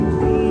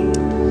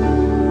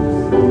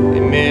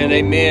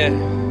Amen,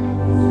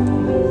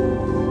 amen.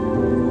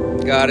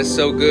 God is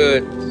so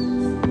good.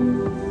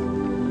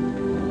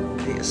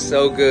 He is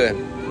so good.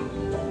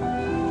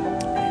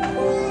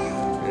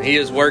 And He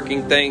is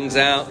working things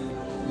out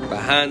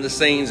behind the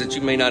scenes that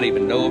you may not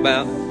even know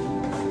about.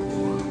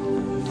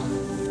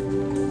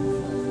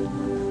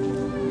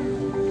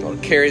 I'll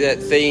carry that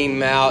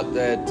theme out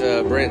that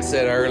Brent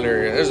said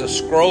earlier. There's a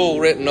scroll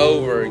written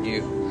over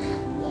you.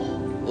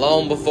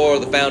 Long before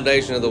the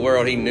foundation of the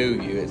world, He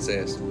knew you, it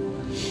says.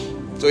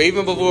 So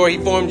even before He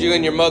formed you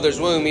in your mother's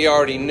womb, He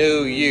already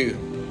knew you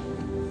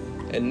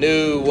and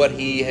knew what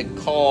He had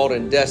called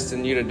and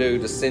destined you to do,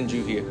 to send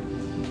you here.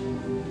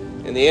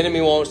 And the enemy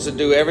wants to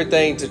do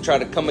everything to try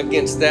to come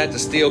against that, to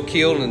steal,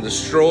 kill, and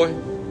destroy.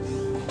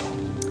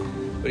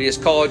 But He has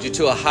called you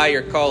to a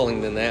higher calling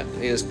than that.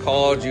 He has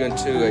called you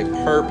into a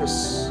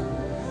purpose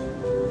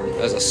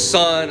as a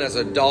son, as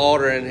a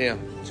daughter in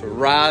Him, to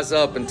rise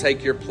up and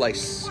take your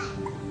place.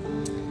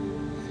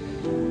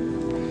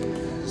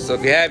 So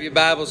if you have your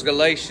Bibles,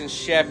 Galatians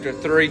chapter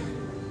 3.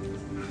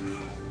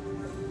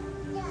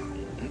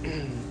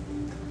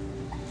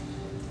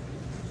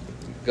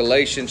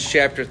 Galatians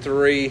chapter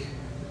 3,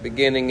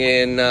 beginning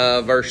in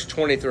verse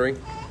 23.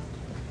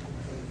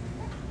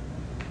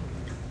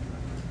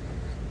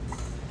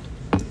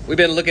 We've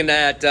been looking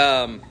at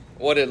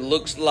what it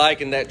looks like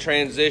in that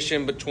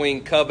transition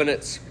between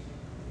covenants.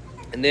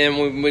 And then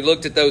when we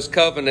looked at those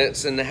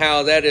covenants and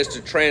how that is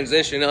to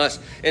transition us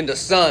into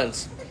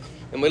sons.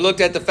 And we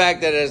looked at the fact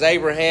that as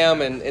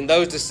Abraham and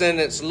those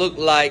descendants looked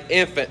like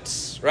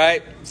infants,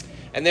 right?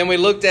 And then we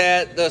looked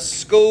at the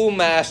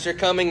schoolmaster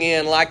coming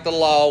in like the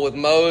law with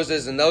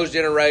Moses and those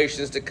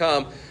generations to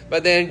come.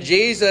 But then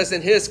Jesus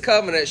and His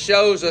covenant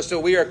shows us that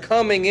we are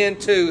coming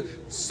into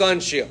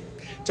sonship,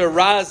 to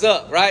rise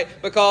up, right?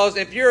 Because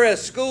if you're a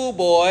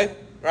schoolboy,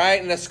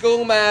 right, and the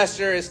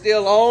schoolmaster is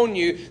still on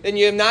you, then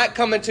you have not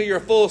come into your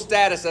full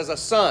status as a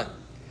son.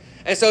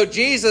 And so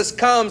Jesus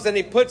comes and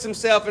He puts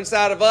Himself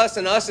inside of us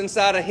and us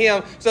inside of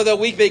Him so that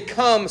we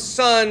become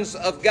sons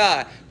of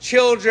God,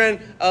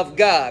 children of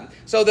God,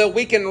 so that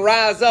we can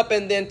rise up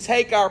and then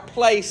take our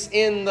place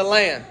in the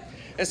land.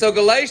 And so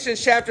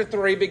Galatians chapter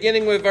 3,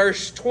 beginning with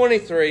verse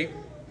 23,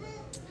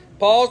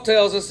 Paul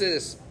tells us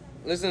this.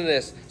 Listen to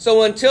this.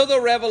 So until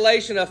the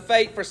revelation of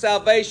faith for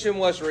salvation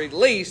was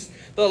released,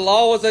 the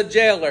law was a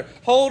jailer,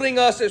 holding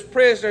us as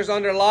prisoners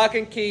under lock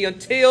and key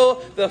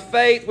until the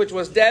faith which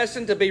was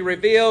destined to be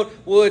revealed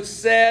would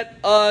set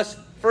us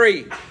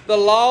free. The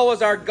law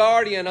was our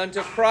guardian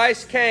until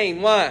Christ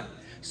came. Why?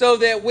 So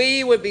that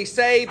we would be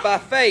saved by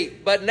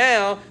faith. But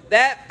now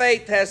that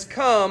faith has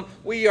come,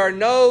 we are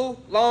no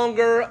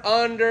longer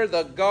under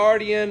the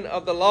guardian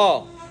of the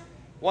law.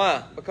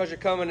 Why? Because you're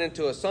coming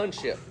into a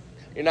sonship.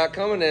 You're not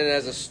coming in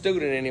as a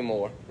student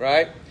anymore,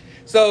 right?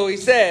 So he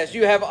says,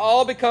 you have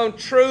all become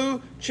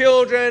true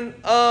children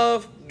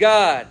of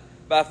God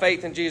by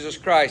faith in Jesus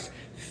Christ.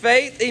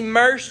 Faith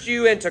immersed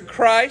you into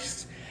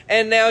Christ,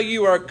 and now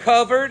you are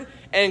covered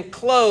and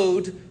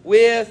clothed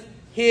with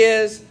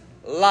His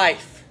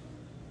life.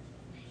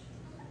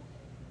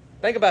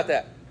 Think about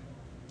that.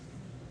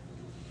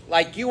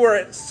 Like you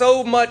were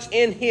so much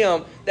in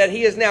Him that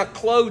He has now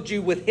clothed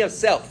you with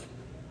Himself.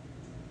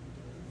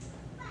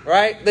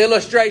 Right? The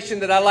illustration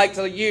that I like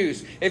to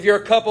use. If you're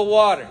a cup of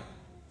water,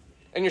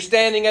 and you're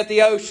standing at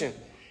the ocean,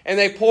 and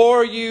they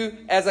pour you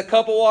as a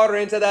cup of water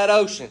into that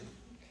ocean.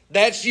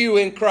 That's you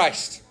in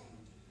Christ.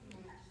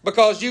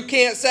 Because you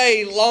can't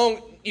say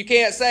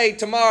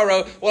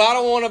tomorrow, well, I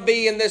don't want to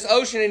be in this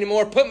ocean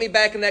anymore. Put me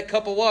back in that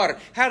cup of water.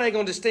 How are they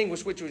going to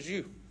distinguish which was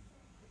you?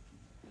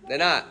 They're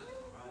not.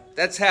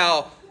 That's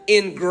how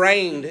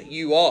ingrained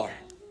you are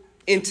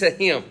into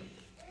Him.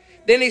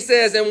 Then he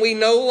says, and we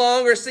no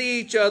longer see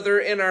each other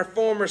in our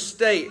former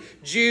state,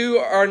 Jew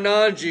or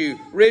non-Jew,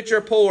 rich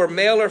or poor,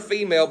 male or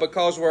female,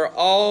 because we're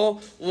all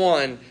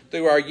one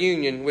through our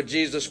union with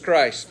Jesus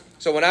Christ.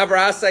 So whenever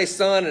I say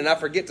son and I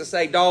forget to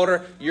say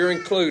daughter, you're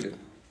included.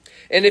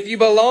 And if you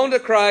belong to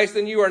Christ,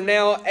 then you are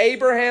now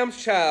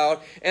Abraham's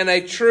child and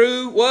a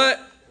true, what?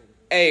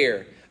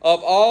 Heir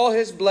of all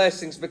His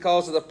blessings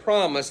because of the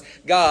promise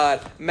God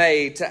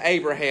made to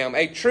Abraham.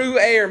 A true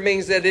heir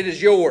means that it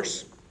is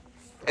yours.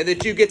 And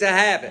that you get to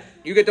have it.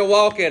 You get to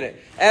walk in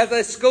it. As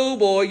a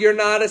schoolboy, you're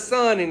not a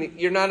son, and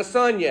you're not a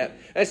son yet.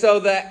 And so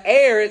the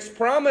heir, it's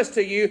promised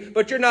to you,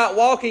 but you're not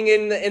walking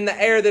in the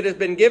heir that has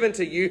been given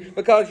to you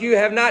because you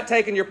have not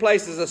taken your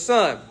place as a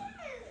son.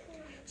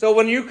 So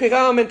when you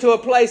come into a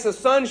place of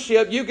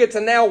sonship, you get to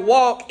now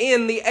walk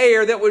in the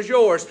heir that was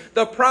yours,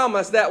 the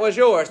promise that was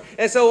yours.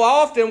 And so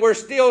often we're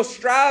still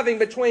striving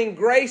between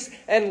grace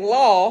and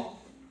law.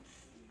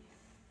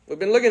 We've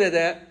been looking at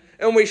that.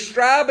 And we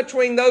strive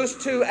between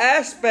those two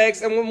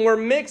aspects, and when we're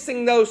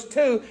mixing those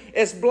two,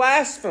 it's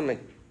blasphemy.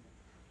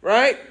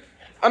 Right?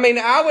 I mean,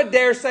 I would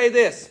dare say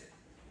this.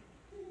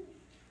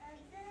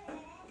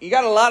 You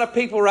got a lot of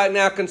people right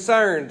now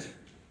concerned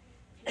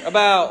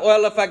about,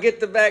 well, if I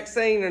get the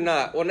vaccine or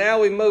not. Well, now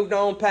we've moved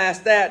on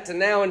past that to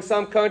now in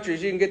some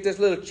countries you can get this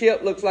little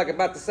chip, looks like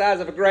about the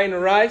size of a grain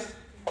of rice.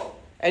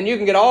 And you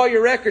can get all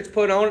your records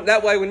put on it.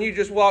 That way when you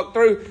just walk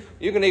through,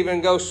 you can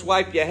even go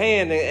swipe your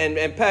hand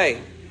and pay.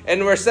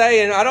 And we're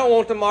saying, I don't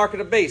want the mark of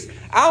the beast.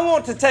 I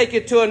want to take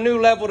it to a new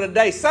level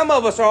today. Some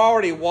of us are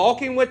already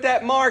walking with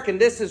that mark,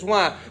 and this is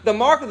why. The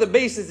mark of the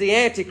beast is the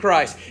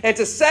Antichrist. And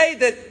to say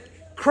that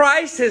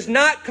Christ has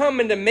not come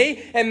into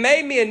me and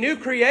made me a new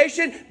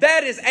creation,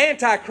 that is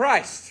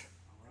Antichrist.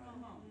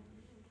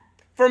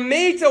 For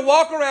me to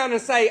walk around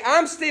and say,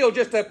 I'm still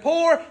just a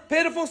poor,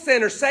 pitiful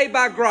sinner saved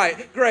by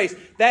grace,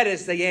 that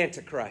is the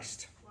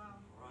Antichrist.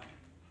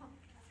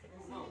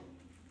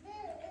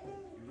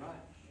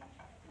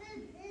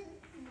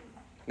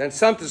 Then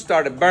something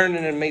started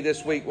burning in me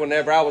this week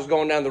whenever I was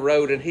going down the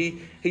road, and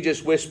he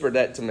just whispered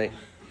that to me.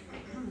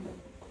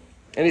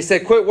 And he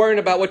said, quit worrying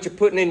about what you're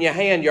putting in your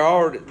hand.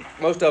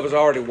 Most of us are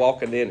already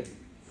walking in it.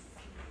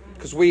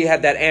 Because we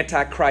have that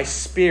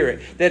Antichrist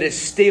spirit that is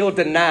still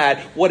denied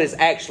what has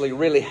actually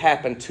really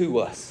happened to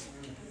us.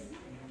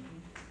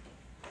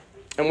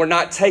 And we're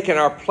not taking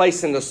our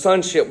place in the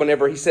sonship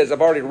whenever he says,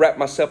 I've already wrapped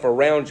myself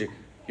around you.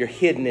 You're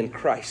hidden in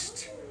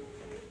Christ.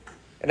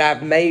 And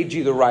I've made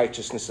you the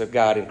righteousness of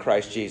God in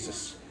Christ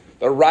Jesus.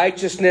 The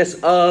righteousness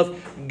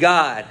of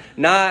God.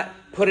 Not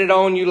put it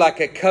on you like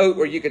a coat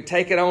where you can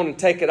take it on and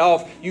take it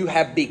off. You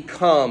have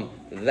become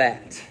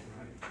that.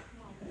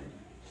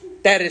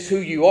 That is who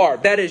you are.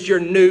 That is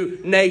your new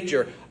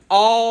nature.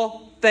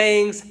 All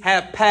things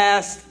have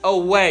passed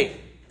away.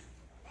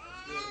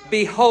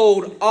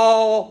 Behold,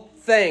 all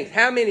things.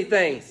 How many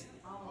things?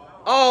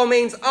 All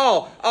means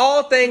all.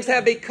 All things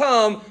have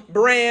become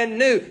brand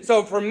new.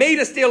 So for me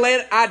to still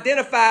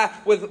identify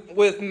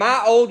with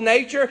my old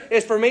nature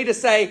is for me to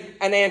say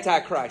an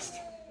Antichrist.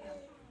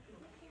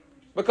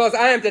 Because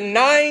I am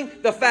denying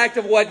the fact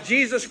of what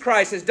Jesus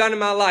Christ has done in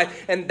my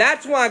life. And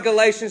that's why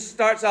Galatians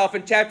starts off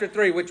in chapter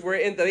 3, which we're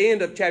in the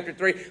end of chapter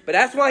 3. But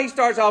that's why he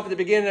starts off at the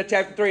beginning of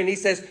chapter 3. And he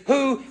says,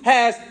 who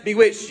has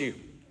bewitched you?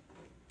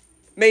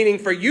 Meaning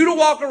for you to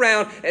walk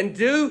around and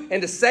do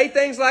and to say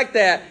things like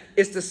that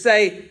is to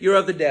say you're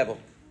of the devil.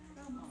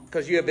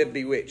 Because you have been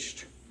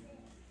bewitched.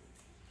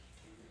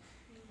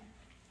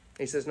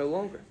 He says no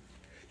longer.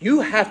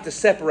 You have to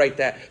separate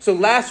that. So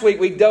last week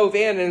we dove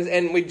in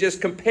and we just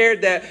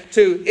compared that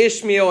to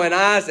Ishmael and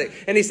Isaac.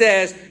 And he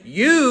says,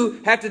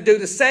 you have to do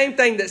the same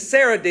thing that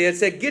Sarah did.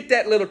 Said, get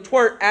that little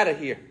twerp out of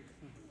here.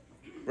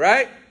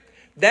 Right?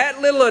 That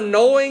little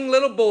annoying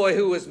little boy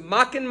who was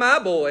mocking my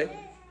boy.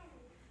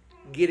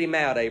 Get him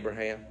out,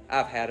 Abraham.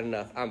 I've had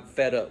enough. I'm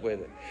fed up with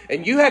it.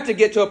 And you have to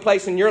get to a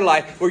place in your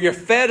life where you're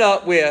fed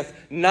up with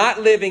not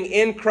living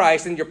in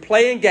Christ and you're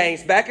playing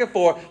games back and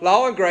forth,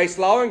 law and grace,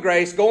 going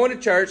to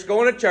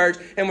church,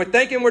 and we're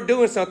thinking we're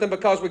doing something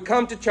because we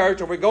come to church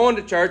or we're going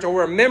to church or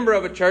we're a member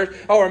of a church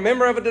or we're a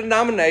member of a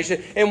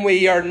denomination and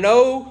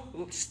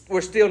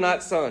we're still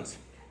not sons.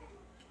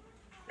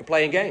 We're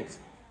playing games.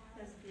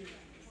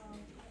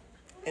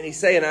 And he's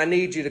saying, I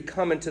need you to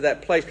come into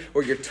that place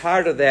where you're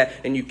tired of that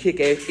and you kick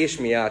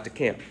Ishmael out to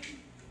camp.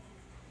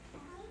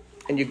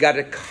 And you've got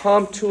to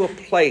come to a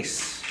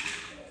place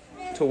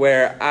to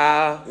where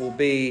I will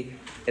be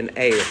an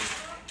heir.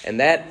 And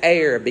that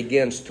heir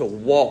begins to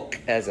walk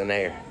as an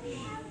heir.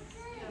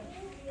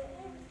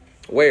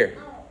 Where?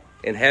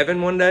 In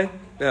heaven one day?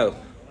 No,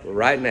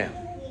 right now.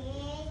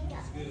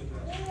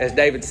 As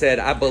David said,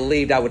 I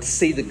believed I would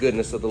see the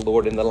goodness of the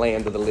Lord in the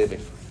land of the living.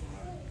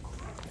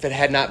 If it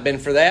had not been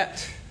for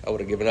that, I would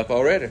have given up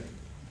already.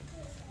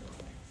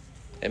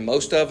 And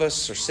most of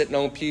us are sitting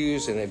on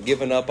pews and have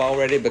given up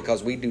already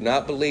because we do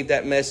not believe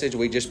that message.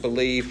 We just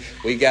believe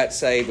we got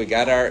saved, we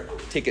got our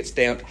ticket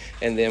stamped,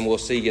 and then we'll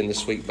see you in the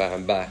sweet by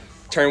and by.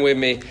 Turn with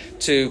me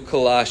to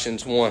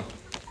Colossians 1.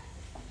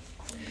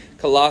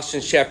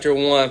 Colossians chapter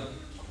 1,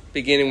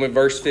 beginning with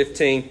verse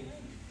 15.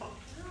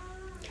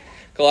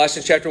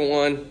 Colossians chapter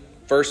 1,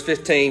 verse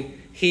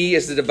 15. He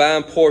is the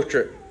divine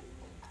portrait.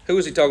 Who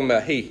is he talking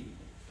about? He.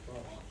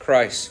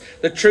 Christ,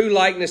 the true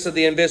likeness of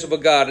the invisible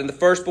God, and the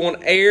firstborn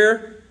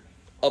heir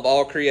of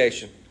all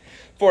creation.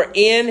 For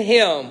in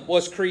him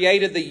was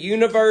created the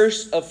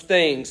universe of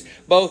things,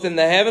 both in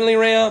the heavenly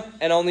realm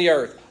and on the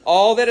earth.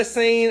 All that is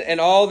seen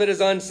and all that is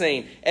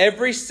unseen.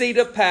 Every seat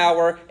of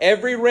power,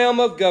 every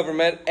realm of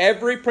government,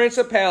 every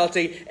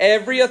principality,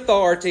 every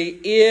authority,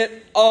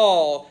 it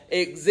all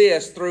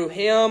exists through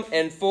him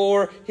and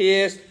for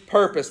his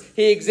purpose.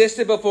 He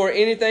existed before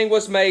anything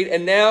was made,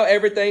 and now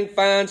everything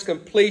finds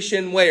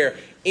completion where?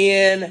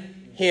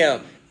 In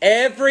him.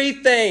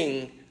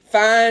 Everything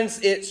finds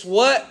its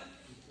what?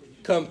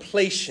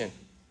 Completion.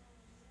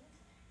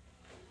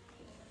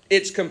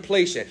 It's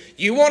completion.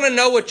 You want to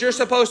know what you're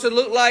supposed to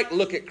look like?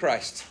 Look at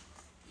Christ.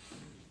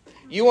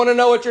 You want to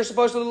know what you're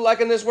supposed to look like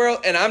in this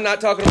world? And I'm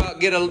not talking about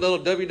get a little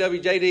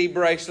WWJD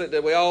bracelet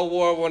that we all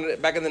wore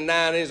back in the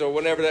 90s or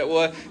whenever that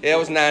was. Yeah, it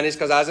was 90s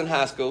because I was in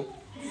high school.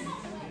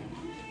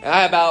 And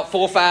I had about 4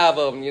 or 5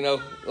 of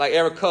them, like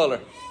every color.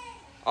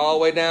 All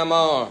the way down my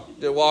arm,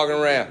 just walking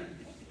around.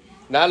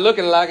 Not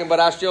looking like him, but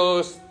I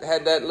sure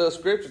had that little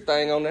scripture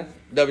thing on there.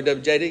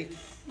 WWJD.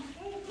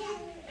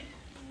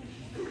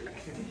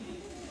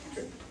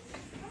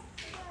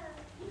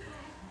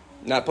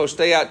 Not supposed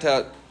to stay out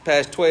till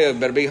past 12.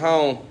 Better be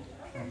home.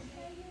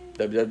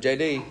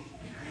 WWJD.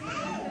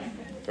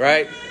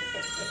 Right?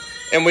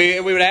 And we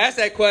would ask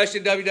that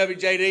question,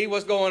 WWJD,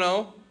 what's going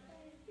on?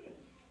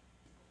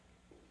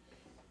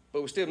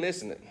 But we're still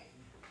missing it.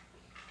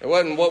 It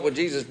wasn't what would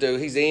Jesus do.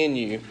 He's in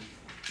you.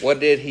 What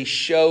did he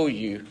show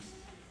you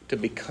to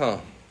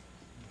become?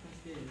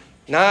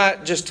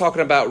 Not just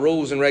talking about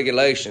rules and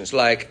regulations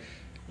like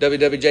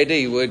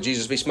WWJD. Would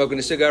Jesus be smoking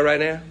a cigar right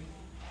now?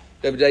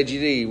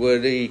 WWJD,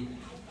 would he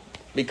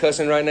be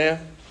cussing right now?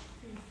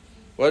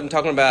 Wasn't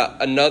talking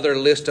about another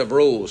list of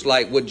rules.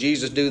 Like, would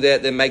Jesus do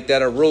that, then make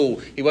that a rule?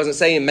 He wasn't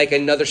saying make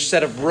another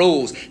set of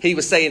rules. He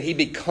was saying he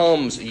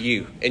becomes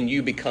you and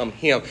you become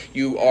him.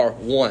 You are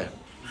one.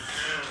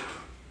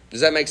 Does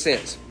that make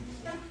sense?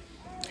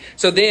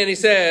 So then he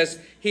says,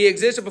 he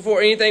existed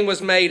before anything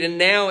was made, and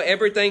now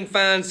everything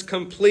finds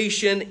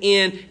completion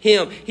in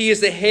him. He is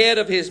the head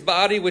of his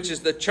body, which is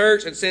the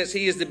church, and since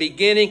he is the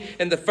beginning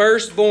and the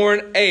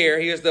firstborn heir,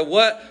 he is the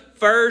what?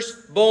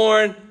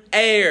 Firstborn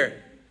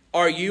heir.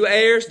 Are you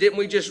heirs? Didn't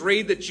we just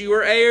read that you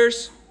are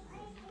heirs?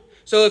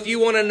 So if you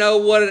want to know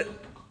what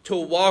to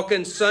walk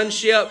in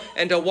sonship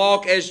and to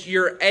walk as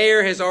your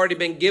heir has already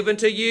been given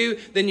to you,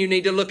 then you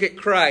need to look at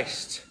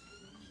Christ.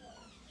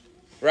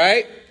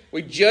 Right?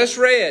 We just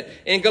read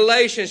in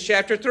Galatians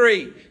chapter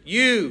 3,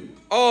 you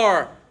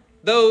are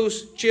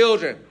those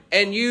children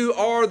and you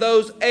are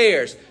those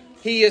heirs.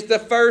 He is the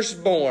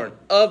firstborn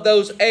of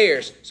those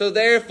heirs. So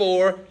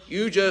therefore,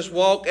 you just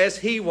walk as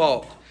he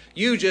walked.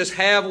 You just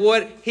have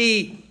what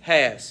he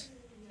has.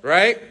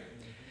 Right?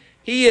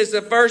 He is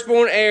the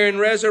firstborn heir in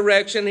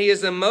resurrection. He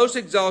is the most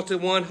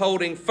exalted one,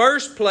 holding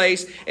first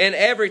place in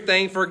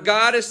everything. For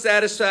God is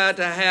satisfied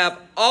to have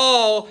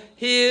all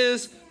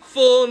his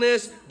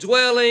fullness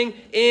dwelling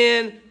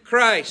in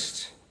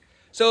Christ.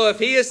 So if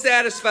he is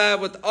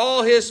satisfied with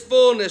all his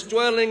fullness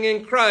dwelling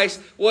in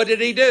Christ, what did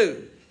he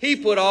do? He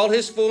put all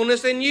his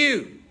fullness in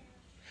you.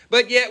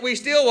 But yet we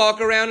still walk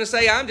around and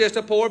say, I'm just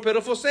a poor,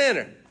 pitiful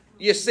sinner.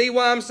 You see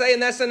why I'm saying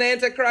that's an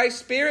Antichrist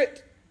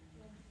spirit?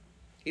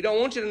 He don't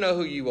want you to know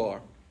who you are.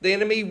 The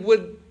enemy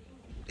would,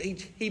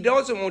 he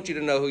doesn't want you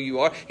to know who you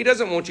are. He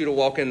doesn't want you to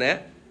walk in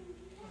that.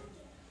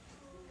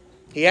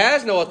 He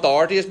has no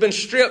authority. It's been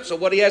stripped. So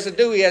what he has to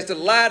do, he has to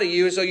lie to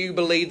you so you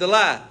believe the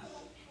lie.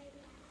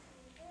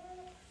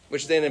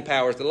 Which then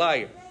empowers the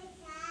liar.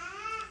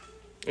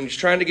 And he's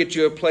trying to get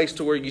you a place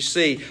to where you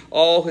see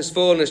all his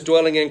fullness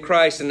dwelling in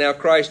Christ, and now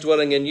Christ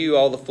dwelling in you,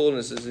 all the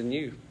fullness is in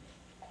you.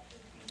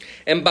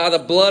 And by the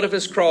blood of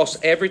his cross,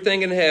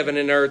 everything in heaven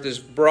and earth is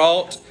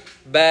brought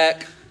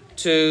back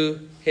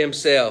to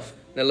himself.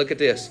 Now look at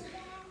this.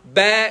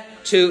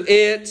 Back to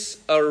its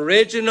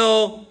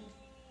original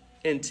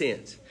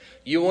intent.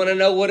 You want to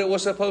know what it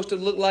was supposed to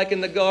look like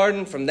in the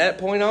garden from that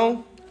point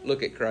on?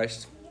 Look at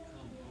Christ.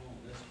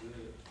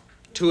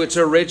 To its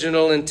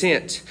original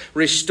intent.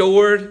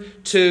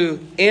 Restored to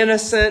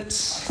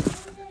innocence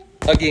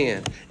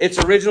again. Its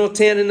original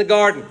intent in the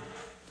garden.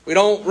 We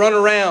don't run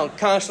around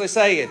constantly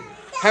saying,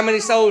 how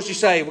many souls you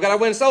save? We got to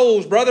win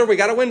souls, brother. We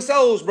got to win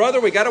souls, brother.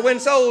 We got to win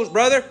souls,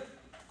 brother.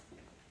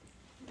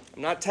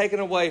 I'm not taking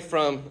away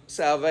from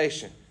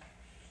salvation.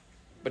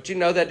 But you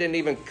know that didn't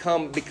even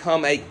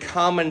become a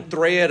common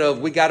thread of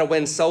we got to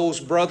win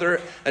souls,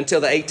 brother, until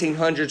the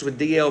 1800s with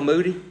D.L.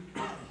 Moody.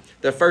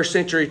 The first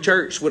century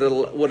church would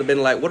have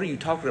been like, what are you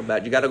talking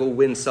about? You got to go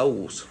win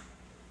souls.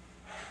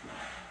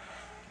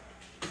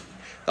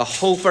 The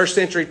whole first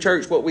century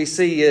church, what we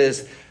see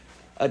is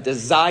a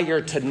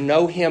desire to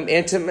know him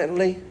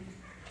intimately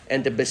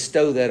and to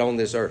bestow that on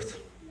this earth.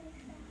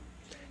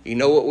 You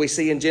know what we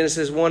see in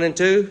Genesis 1 and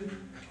 2?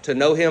 To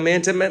know him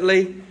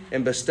intimately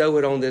and bestow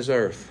it on this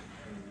earth.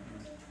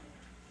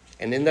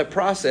 And in that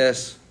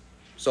process,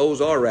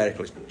 souls are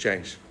radically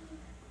changed.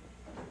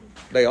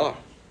 They are.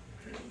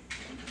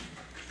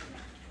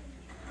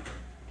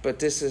 But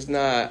this is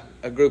not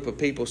a group of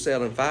people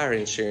selling fire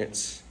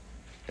insurance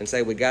and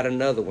say, we got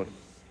another one.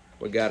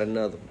 We got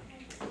another one.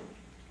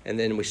 And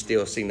then we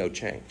still see no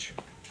change.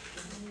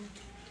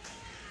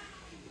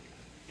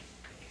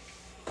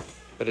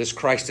 But it's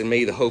Christ in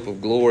me, the hope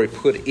of glory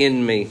put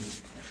in me.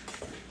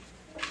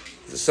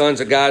 The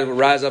sons of God will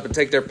rise up and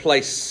take their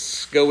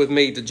place. Go with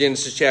me to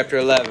Genesis chapter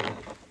 11.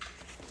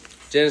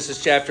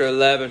 Genesis chapter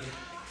 11.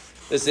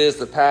 This is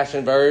the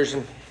Passion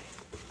version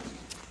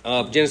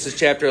of Genesis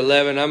chapter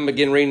 11. I'm going to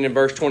begin reading in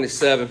verse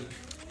 27.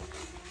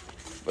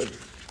 But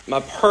my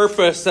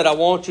purpose that I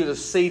want you to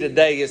see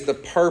today is the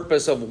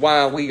purpose of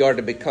why we are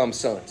to become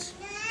sons.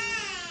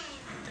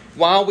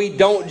 Why we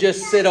don't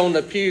just sit on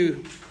the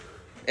pew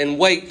and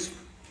wait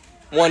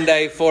one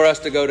day for us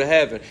to go to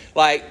heaven.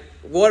 Like,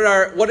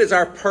 what is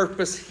our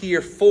purpose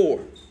here for,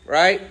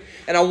 right?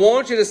 And I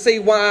want you to see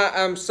why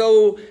I'm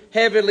so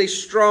heavily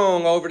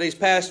strong over these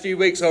past few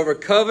weeks over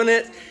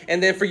covenant,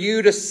 and then for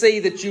you to see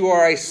that you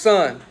are a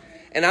son.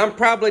 And I'm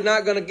probably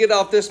not going to get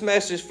off this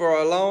message for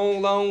a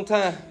long, long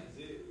time.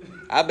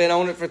 I've been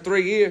on it for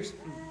 3 years.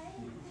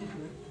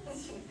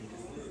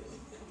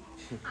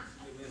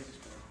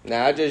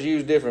 Now, I just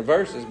use different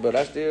verses, but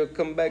I still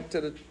come back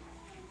to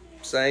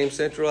Same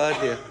central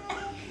idea.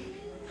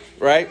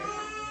 Right?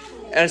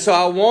 And so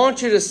I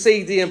want you to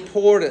see the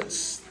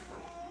importance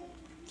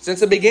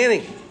since the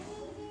beginning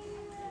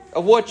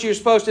of what you're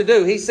supposed to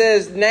do. He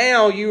says,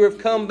 now you have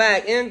come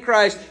back in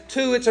Christ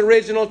to its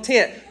original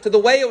intent, to the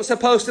way it was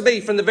supposed to be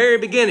from the very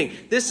beginning.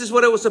 This is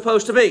what it was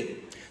supposed to be.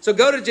 So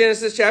go to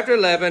Genesis chapter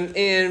 11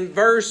 in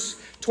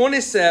verse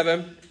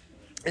 27.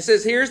 It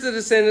says, here's the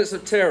descendants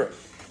of Terah.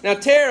 Now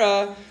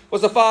Terah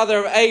was the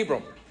father of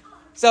Abram.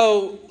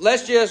 So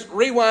let's just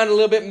rewind a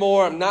little bit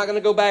more. I'm not going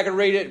to go back and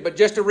read it, but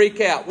just to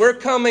recap. We're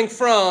coming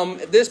from,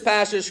 this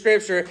passage of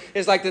Scripture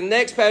is like the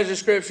next passage of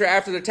Scripture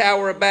after the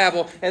Tower of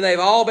Babel, and they've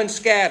all been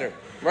scattered,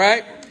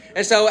 right?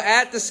 And so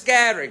at the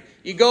scattering,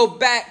 you go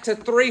back to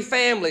three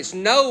families.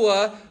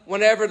 Noah,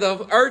 whenever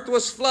the earth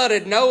was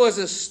flooded,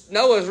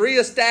 Noah's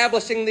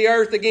reestablishing the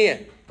earth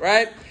again,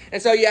 right?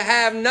 And so you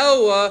have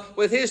Noah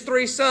with his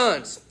three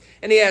sons.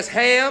 And he has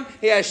Ham,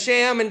 he has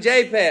Shem, and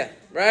Japheth,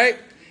 right?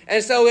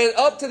 And so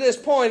up to this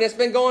point, it's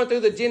been going through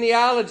the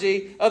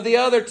genealogy of the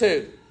other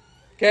two.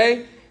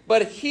 Okay?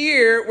 But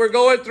here, we're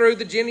going through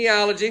the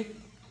genealogy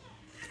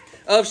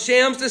of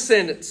Shem's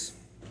descendants.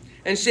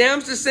 And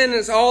Shem's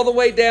descendants all the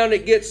way down,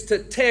 it gets to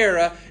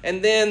Terah.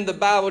 And then the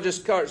Bible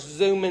just starts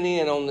zooming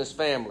in on this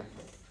family.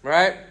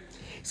 Right?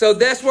 So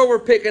that's where we're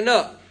picking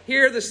up.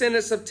 Here are the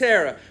descendants of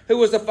Terah, who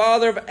was the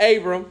father of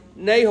Abram,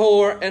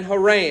 Nahor, and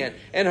Haran.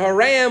 And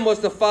Haran was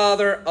the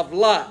father of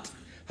Lot.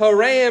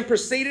 Haran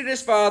preceded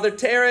his father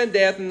Terah in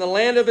death in the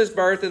land of his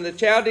birth in the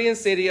Chaldean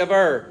city of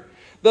Ur.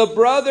 The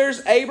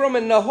brothers Abram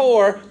and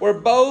Nahor were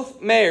both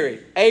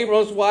married.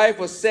 Abram's wife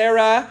was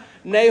Sarai.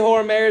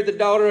 Nahor married the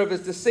daughter of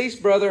his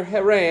deceased brother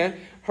Haran.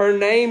 Her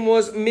name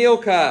was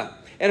Milcah,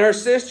 and her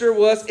sister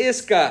was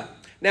Iscah.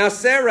 Now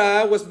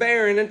Sarai was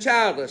barren and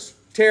childless.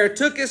 Terah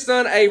took his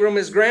son Abram,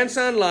 his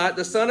grandson Lot,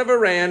 the son of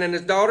Haran, and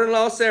his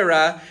daughter-in-law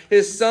Sarai,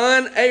 his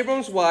son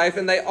Abram's wife,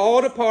 and they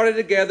all departed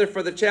together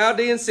for the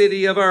Chaldean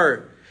city of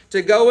Ur,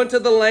 to go into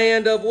the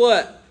land of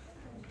what?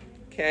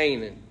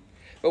 Canaan.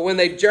 But when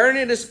they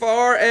journeyed as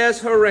far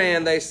as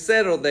Haran, they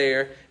settled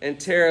there, and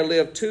Terah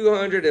lived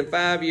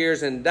 205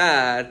 years and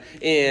died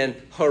in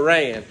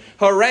Haran.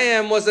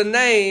 Haran was the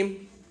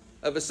name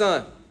of his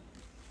son.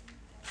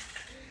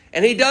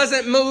 And he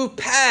doesn't move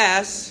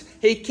past,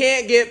 he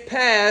can't get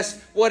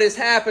past what has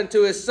happened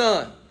to his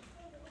son.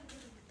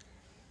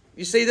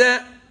 You see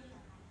that?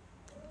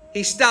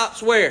 He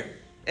stops where?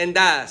 And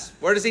dies.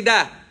 Where does he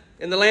die?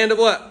 In the land of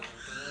what?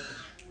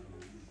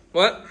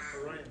 What?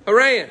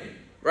 Haran,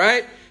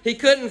 right? He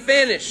couldn't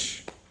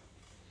finish.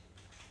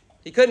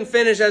 He couldn't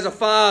finish as a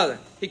father.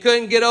 He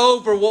couldn't get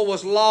over what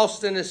was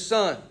lost in his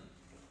son.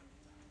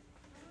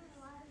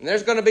 And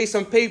there's going to be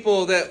some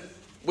people that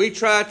we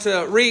try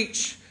to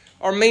reach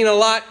or mean a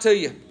lot to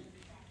you.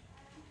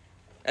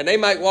 And they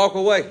might walk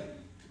away.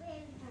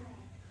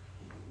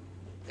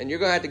 And you're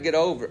going to have to get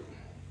over it.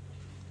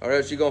 Or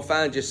else you're going to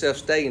find yourself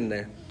staying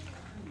there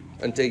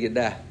until you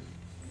die.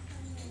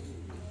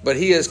 But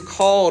he has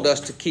called us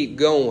to keep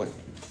going.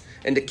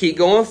 And to keep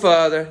going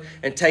further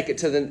and take it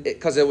to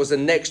because it was the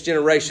next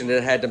generation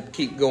that had to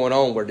keep going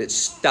onward. It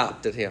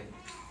stopped at him.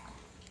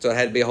 So it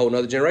had to be a whole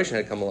other generation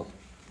that had come along.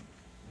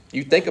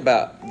 You think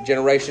about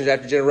generations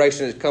after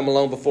generations that come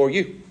along before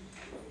you.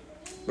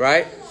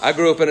 Right? I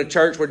grew up in a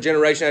church where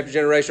generation after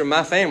generation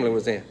my family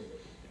was in.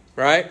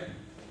 Right?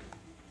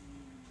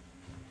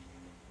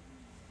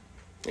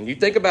 And you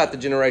think about the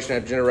generation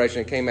after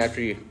generation that came after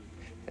you.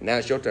 And now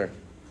it's your turn.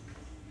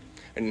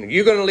 And are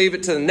you going to leave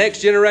it to the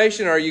next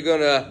generation, or are you going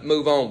to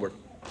move onward?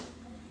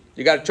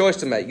 You got a choice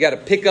to make. You got to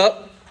pick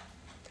up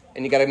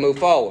and you got to move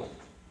forward.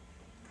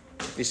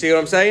 You see what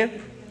I'm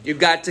saying? You've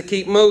got to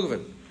keep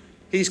moving.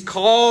 He's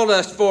called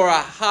us for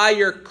a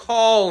higher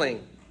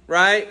calling,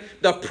 right?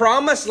 The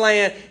promised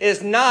land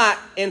is not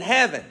in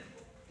heaven.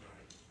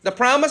 The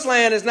promised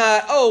land is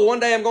not, oh, one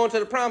day I'm going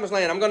to the promised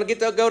land. I'm going to get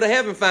to go to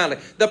heaven finally.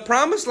 The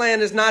promised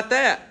land is not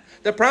that.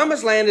 The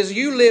promised land is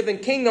you live in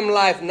kingdom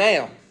life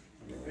now.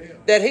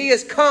 That he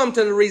has come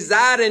to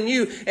reside in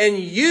you, and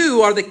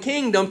you are the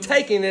kingdom,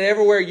 taking it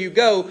everywhere you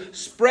go,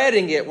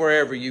 spreading it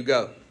wherever you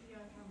go.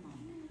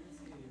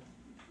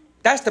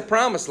 That's the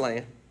promised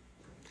land.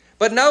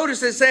 But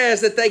notice it says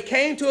that they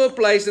came to a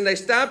place and they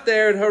stopped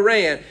there in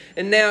Haran,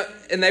 and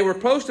they were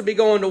supposed to be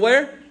going to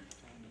where?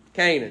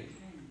 Canaan.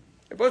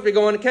 They're supposed to be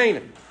going to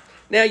Canaan.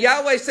 Now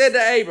Yahweh said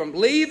to Abram,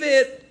 leave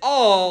it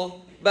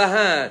all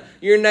behind.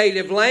 Your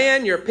native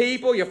land, your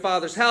people, your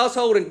father's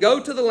household, and go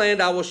to the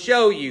land I will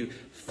show you.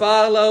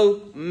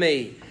 Follow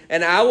me,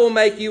 and I will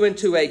make you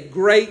into a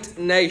great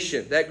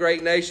nation. That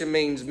great nation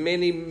means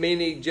many,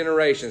 many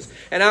generations.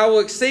 And I will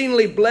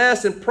exceedingly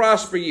bless and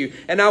prosper you,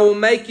 and I will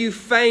make you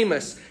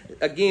famous.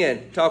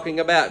 Again, talking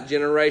about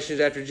generations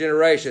after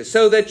generations,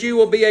 so that you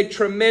will be a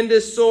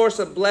tremendous source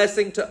of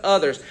blessing to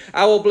others.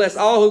 I will bless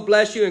all who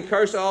bless you and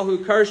curse all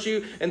who curse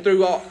you, and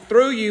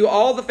through you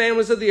all the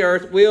families of the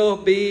earth will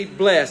be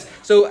blessed.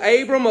 So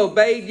Abram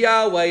obeyed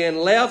Yahweh and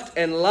left,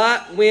 and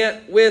Lot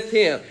went with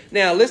him.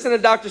 Now listen to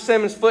Dr.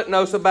 Simmons'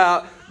 footnotes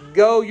about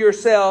go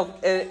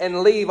yourself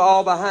and leave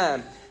all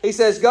behind. He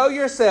says, go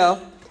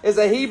yourself is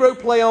a Hebrew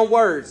play on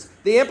words.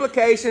 The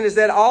implication is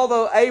that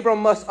although Abram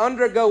must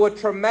undergo a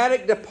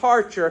traumatic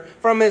departure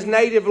from his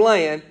native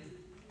land,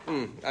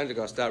 I'm just going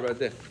to stop right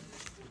there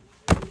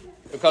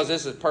because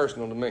this is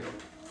personal to me.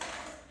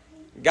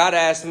 God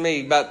asked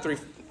me about three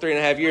and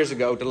a half years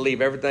ago to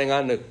leave everything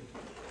I knew.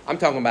 I'm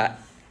talking about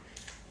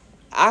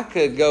I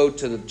could go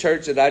to the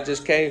church that I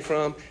just came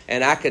from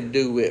and I could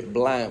do it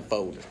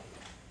blindfolded.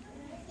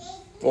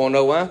 Want to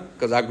know why?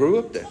 Because I grew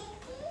up there.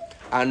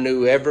 I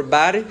knew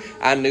everybody.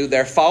 I knew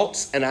their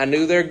faults and I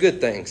knew their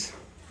good things.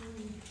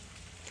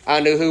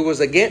 I knew who was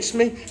against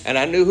me and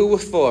I knew who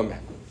was for me.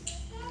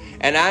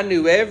 And I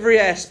knew every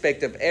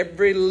aspect of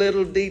every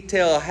little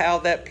detail of how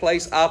that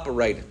place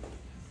operated.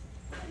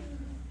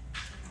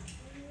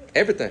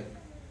 Everything.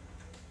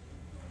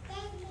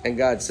 And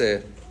God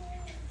said,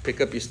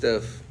 pick up your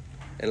stuff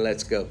and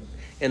let's go.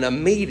 In a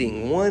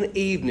meeting one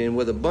evening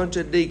with a bunch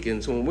of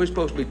deacons, when we're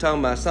supposed to be talking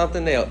about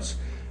something else,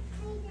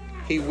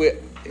 he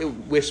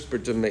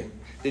whispered to me,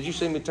 did you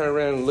see me turn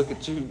around and look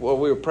at you while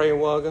we were praying a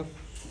while ago?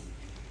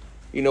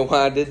 You know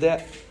why I did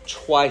that?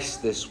 Twice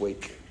this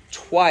week,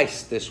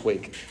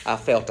 I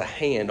felt a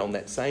hand on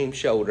that same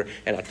shoulder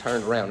and I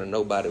turned around and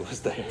nobody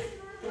was there.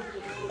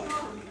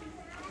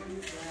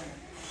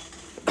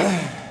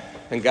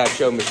 And God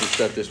showed me some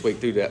stuff this week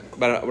through that.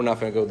 But we're not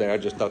going to go there. I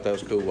just thought that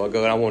was cool. I'll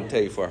go and I want to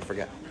tell you before I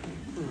forgot.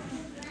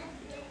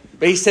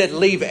 But he said,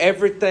 leave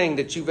everything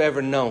that you've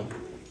ever known.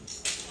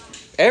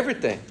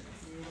 Everything.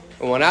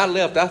 And when I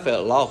left, I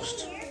felt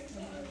lost.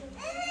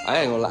 I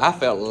ain't gonna lie. I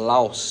felt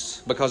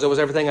lost because it was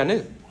everything I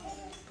knew.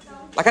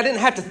 Like I didn't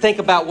have to think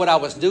about what I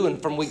was doing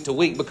from week to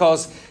week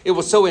because it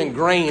was so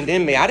ingrained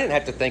in me. I didn't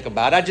have to think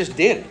about it. I just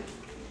did it.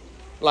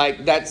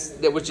 Like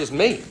that was just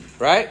me,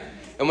 right?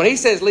 And when he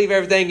says leave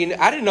everything,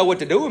 I didn't know what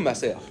to do with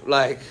myself.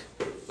 Like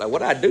what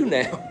do I do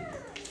now?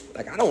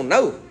 Like I don't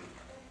know.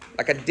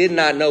 Like I did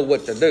not know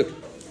what to do.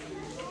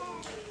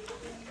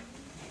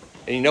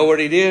 And you know what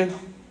he did?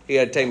 He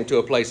had to take me to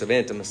a place of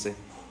intimacy.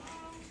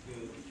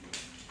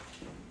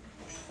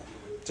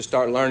 To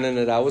start learning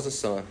that I was a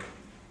son.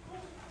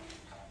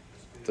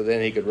 So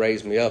then he could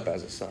raise me up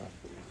as a son.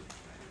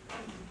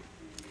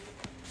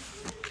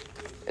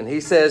 And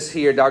he says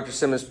here, Dr.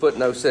 Simmons'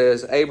 footnote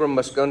says, Abram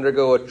must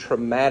undergo a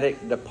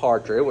traumatic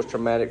departure. It was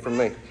traumatic for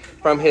me.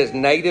 From his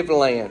native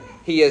land.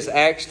 He is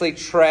actually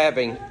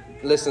traveling.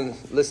 Listen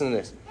to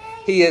this.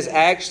 He is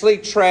actually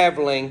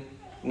traveling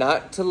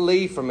not to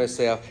leave from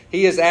himself.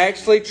 He is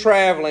actually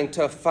traveling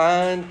to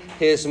find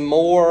his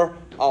more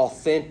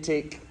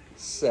authentic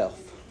self.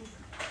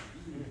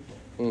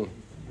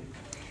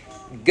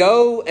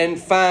 Go and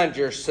find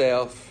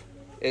yourself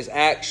is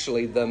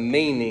actually the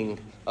meaning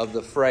of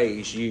the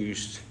phrase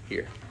used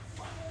here.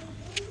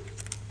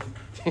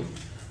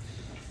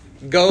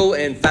 Go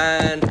and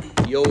find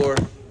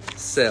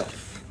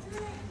yourself.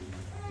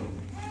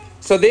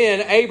 So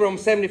then Abram,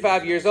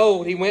 75 years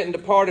old, he went and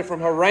departed from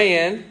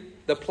Haran,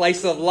 the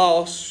place of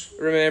loss,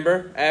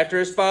 remember, after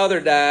his father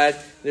died.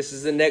 This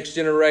is the next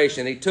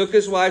generation. He took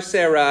his wife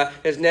Sarai,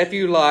 his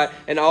nephew Lot,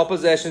 and all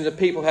possessions the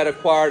people had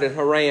acquired in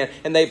Haran,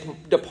 and they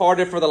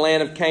departed for the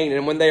land of Canaan.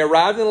 And when they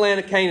arrived in the land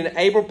of Canaan,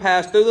 Abram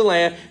passed through the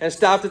land and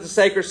stopped at the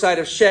sacred site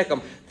of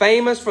Shechem,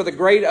 famous for the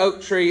great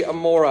oak tree of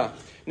Moreh.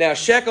 Now,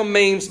 Shechem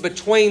means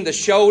between the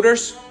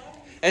shoulders.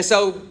 And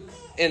so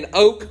in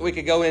oak, we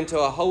could go into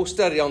a whole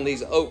study on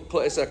these oak.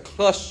 It's a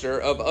cluster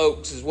of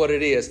oaks is what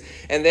it is.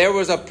 And there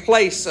was a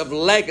place of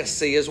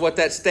legacy is what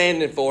that's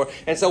standing for.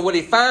 And so what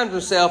he finds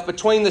himself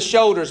between the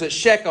shoulders at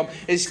Shechem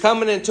is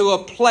coming into a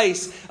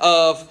place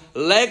of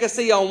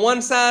legacy on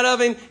one side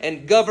of him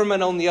and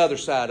government on the other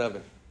side of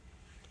him.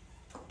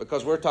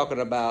 Because we're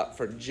talking about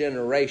for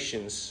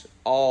generations,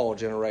 all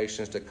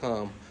generations to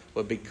come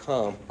will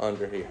become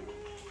under here.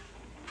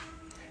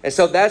 And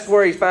so that's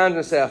where he finds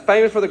himself.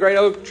 Famous for the great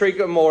oak tree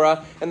of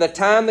Moreh, and the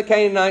time the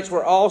Canaanites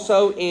were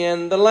also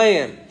in the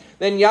land.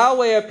 Then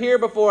Yahweh appeared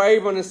before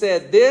Abram and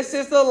said, this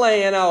is the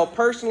land I will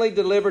personally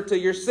deliver to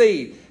your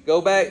seed. Go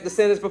back the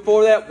sentence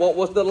before that. What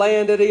was the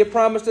land that he had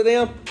promised to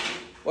them?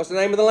 What's the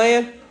name of the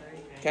land?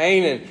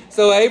 Canaan.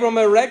 So Abram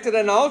erected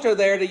an altar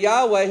there to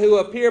Yahweh, who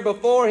appeared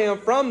before him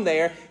from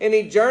there, and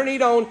he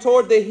journeyed on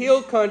toward the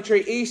hill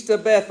country east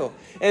of Bethel,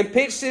 and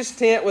pitched his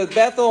tent with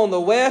Bethel on the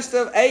west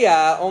of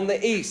Ai on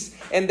the east.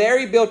 And there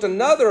he built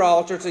another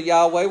altar to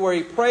Yahweh, where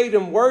he prayed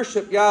and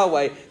worshiped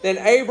Yahweh. Then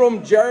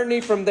Abram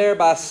journeyed from there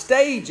by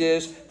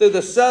stages through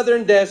the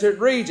southern desert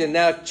region.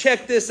 Now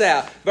check this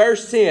out.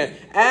 Verse 10.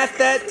 At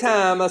that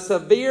time a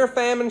severe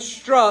famine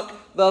struck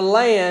the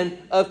land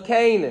of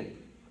Canaan.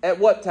 At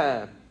what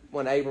time?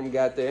 When Abram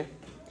got there.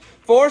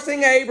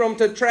 Forcing Abram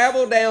to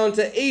travel down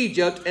to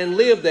Egypt and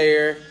live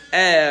there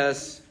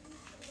as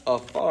a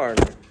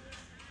foreigner.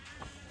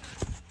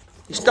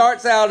 He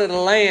starts out in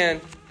a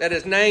land that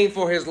is named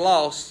for his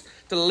loss,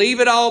 to leave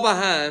it all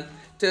behind,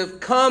 to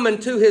come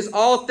into his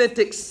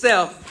authentic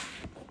self,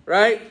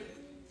 right?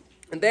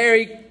 And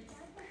there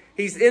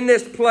he's in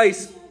this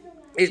place,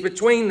 he's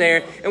between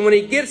there, and when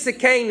he gets to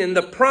Canaan,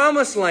 the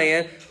promised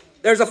land,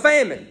 there's a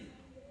famine.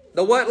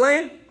 The what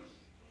land?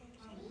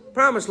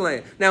 Promised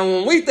land. Now,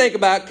 when we think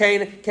about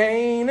Canaan,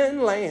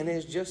 Canaan land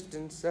is just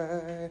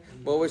inside.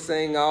 Boy, we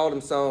sing all them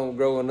songs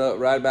growing up,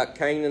 right, about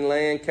Canaan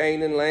land,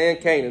 Canaan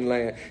land, Canaan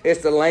land.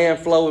 It's the land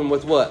flowing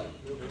with what?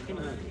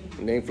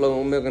 It ain't flowing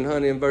with milk and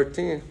honey in verse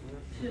 10.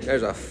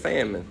 There's a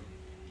famine.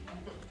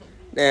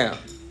 Now,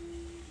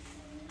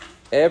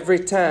 every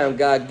time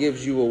God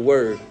gives you a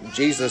word,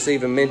 Jesus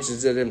even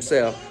mentions it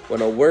himself.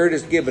 When a word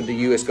is given to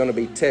you, it's going to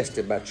be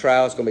tested by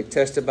trial. It's going to be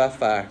tested by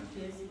fire.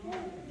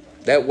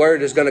 That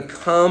word is going to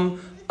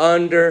come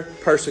under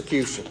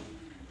persecution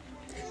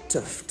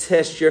to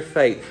test your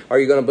faith. Are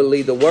you going to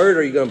believe the word,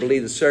 or are you going to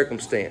believe the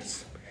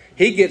circumstance?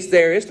 He gets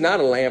there. It's not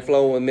a land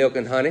flowing with milk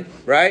and honey,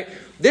 right?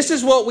 This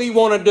is what we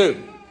want to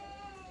do.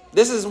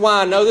 This is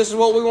why I know this is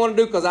what we want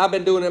to do, because I've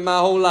been doing it my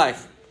whole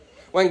life.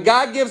 When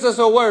God gives us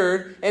a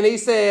word and he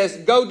says,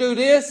 go do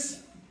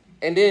this,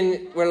 and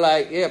then we're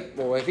like, yeah,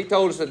 boy, if he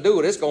told us to do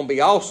it, it's going to be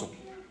awesome.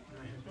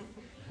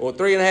 Well,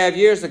 3.5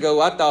 years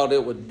ago, I thought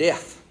it was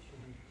death.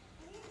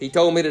 He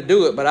told me to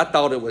do it, but I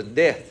thought it was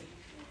death.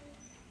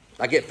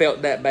 Like it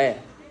felt that bad.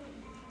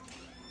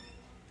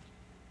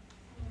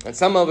 And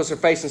some of us are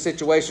facing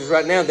situations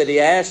right now that he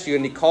asked you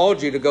and he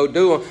called you to go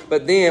do them,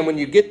 but then when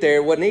you get there,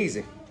 it wasn't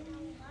easy.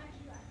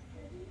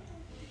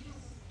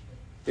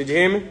 Did you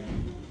hear me?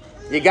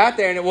 You got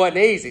there and it wasn't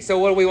easy. So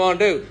what do we want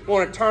to do? We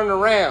want to turn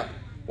around.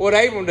 What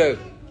did Abram do?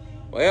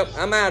 Well,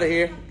 I'm out of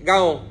here.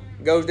 Gone.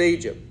 Goes to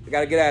Egypt. I got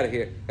to get out of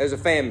here. There's a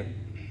famine.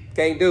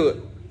 Can't do it.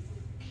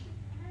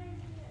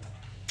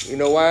 You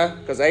know why?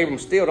 Because Abram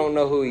still don't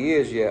know who he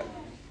is yet.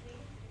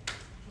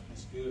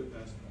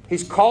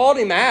 He's called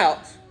him out,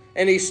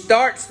 and he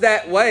starts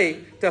that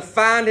way to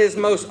find his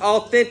most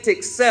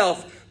authentic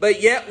self.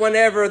 But yet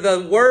whenever the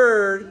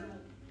word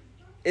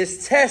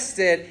is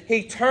tested,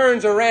 he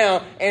turns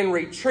around and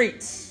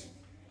retreats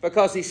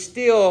because he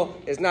still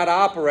is not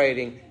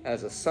operating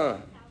as a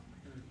son.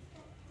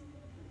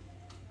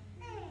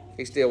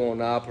 He still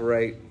wants to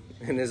operate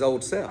in his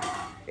old self,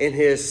 in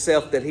his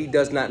self that he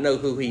does not know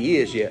who he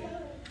is yet.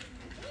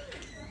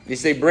 You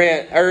see,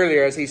 Brent,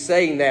 earlier as he's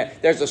saying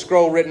that, there's a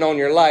scroll written on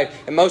your life.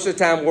 And most of the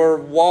time we're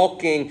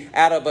walking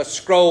out of a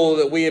scroll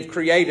that we have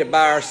created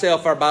by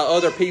ourselves or by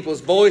other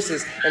people's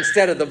voices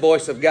instead of the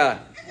voice of God.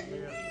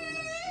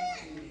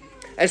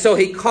 And so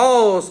he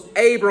calls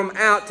Abram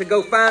out to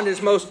go find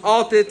his most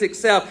authentic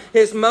self,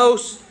 his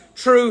most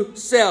true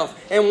self.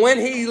 And when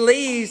he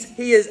leaves,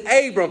 he is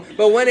Abram.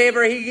 But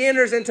whenever he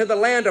enters into the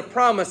land of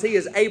promise, he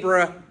is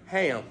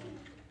Abraham.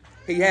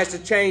 He has to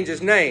change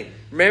his name.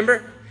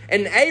 Remember?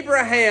 And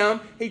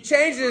Abraham, he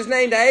changes his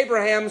name to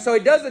Abraham, so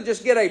he doesn't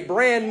just get a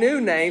brand new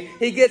name.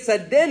 He gets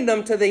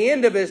addendum to the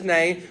end of his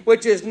name,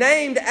 which is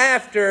named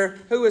after,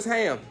 who is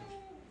Ham?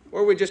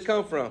 Where we just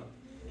come from.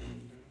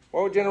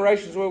 What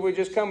generations were we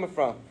just coming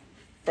from?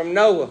 From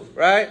Noah,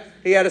 right?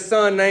 He had a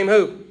son named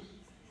who?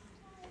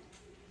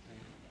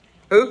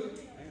 Who?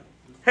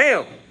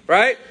 Ham,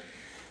 right?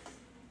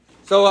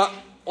 So I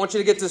want you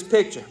to get this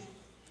picture.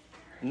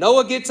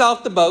 Noah gets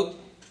off the boat,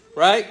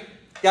 right?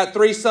 Got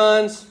 3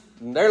 sons.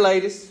 And their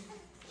ladies,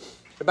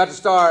 they're about to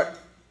start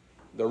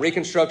the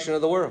reconstruction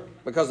of the world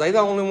because they're the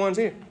only ones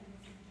here.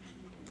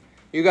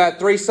 You got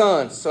 3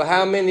 sons. So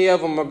how many of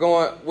them are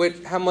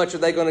going, how much are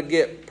they going to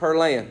get per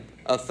land?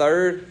 A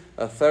third,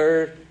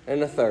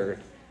 and a third.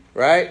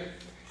 Right?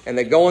 And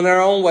they're going their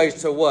own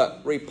ways to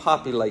what?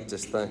 Repopulate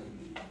this thing.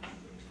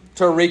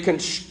 To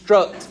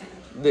reconstruct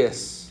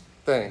this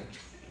thing.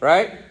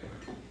 Right?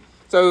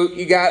 So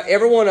you got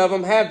every one of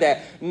them have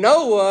that.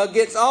 Noah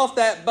gets off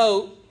that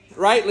boat.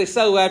 Rightly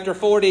so,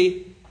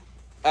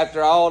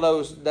 after all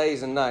those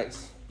days and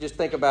nights. Just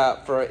think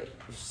about for a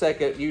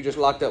second, you just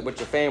locked up with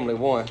your family,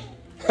 one.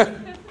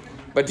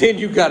 But then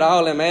you got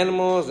all them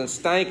animals and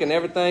stank and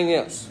everything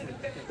else.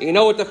 You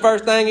know what the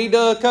first thing he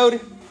does, Cody?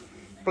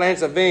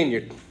 Plants a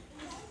vineyard.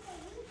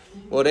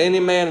 What any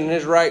man in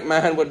his right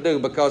mind would do,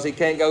 because he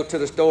can't go to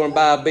the store and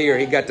buy a beer.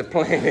 He got to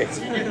plant it.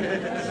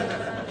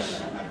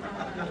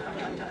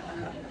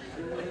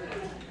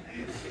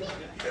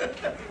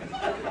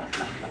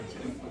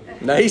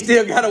 Now, he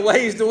still got a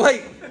ways to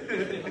wait.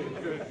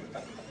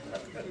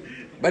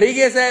 But he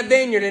gets that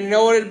vineyard, and you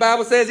know what the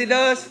Bible says he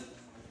does?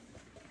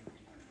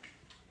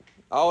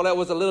 All that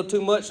was a little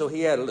too much, so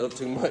he had a little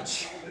too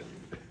much.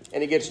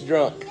 And he gets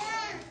drunk.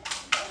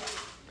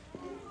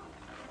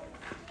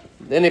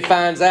 Then he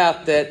finds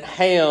out that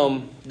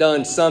Ham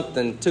done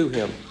something to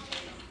him.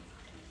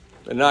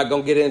 We're not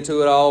going to get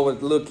into it all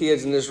with the little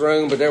kids in this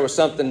room, but there was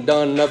something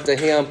done up to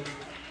him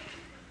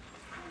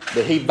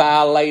that he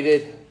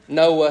violated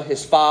Noah,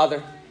 his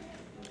father.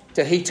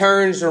 Till he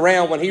turns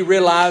around when he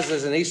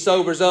realizes and he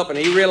sobers up and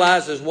he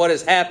realizes what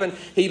has happened.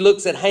 He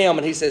looks at Ham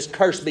and he says,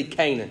 "Cursed be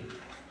Canaan."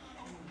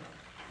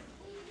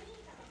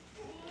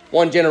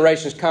 One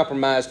generation's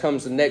compromise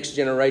comes the next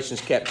generation's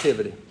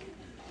captivity.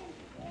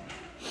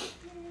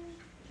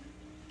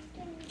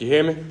 Do you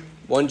hear me?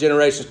 One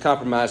generation's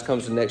compromise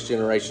comes the next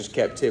generation's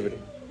captivity.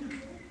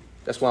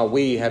 That's why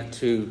we have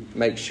to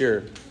make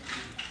sure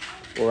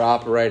we're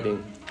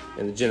operating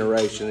in the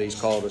generation that he's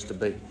called us to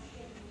be.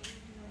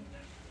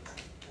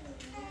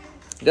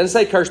 It doesn't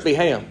say cursed be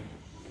Ham.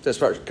 It says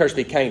cursed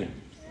be Canaan.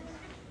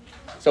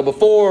 So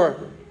before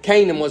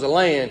Canaan was a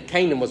land,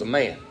 Canaan was a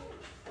man.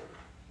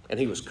 And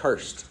he was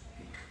cursed.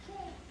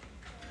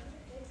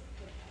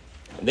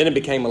 And then it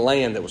became a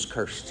land that was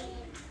cursed.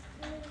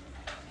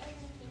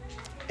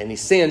 And he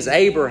sends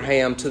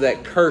Abraham to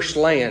that cursed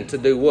land to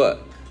do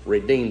what?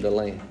 Redeem the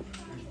land.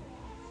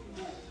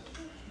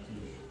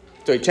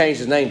 So he changed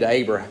his name to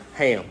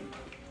Abraham.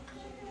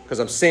 Because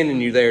I'm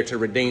sending you there to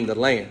redeem the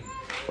land.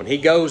 When he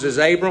goes as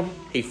Abram,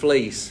 he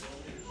flees.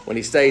 When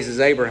he stays as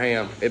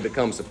Abraham, it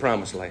becomes the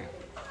promised land.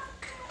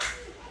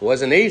 It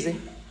wasn't easy.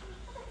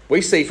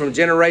 We see from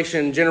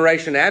generation to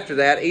generation after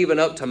that, even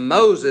up to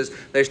Moses,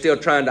 they're still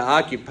trying to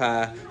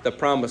occupy the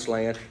promised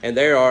land. And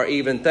there are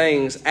even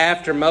things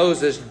after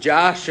Moses.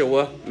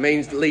 Joshua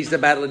leads the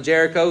battle of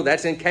Jericho.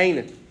 That's in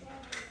Canaan.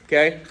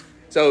 Okay?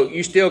 So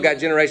you still got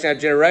generation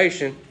after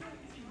generation.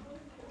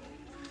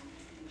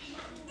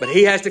 But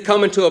he has to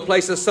come into a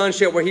place of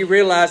sonship where he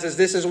realizes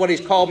this is what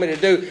he's called me to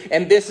do.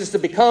 And this is to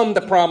become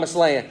the promised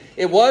land.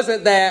 It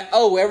wasn't that,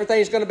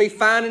 everything's going to be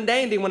fine and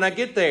dandy when I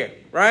get there.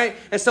 Right?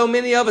 And so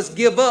many of us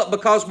give up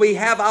because we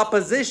have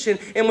opposition.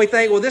 And we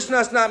think, well, this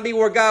must not be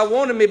where God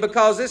wanted me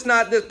because it's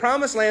not the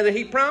promised land that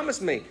he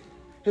promised me.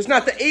 It's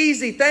not the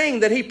easy thing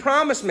that he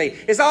promised me.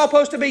 It's all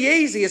supposed to be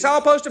easy. It's all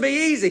supposed to be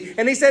easy.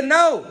 And he said,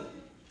 no.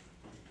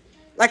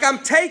 Like I'm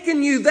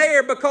taking you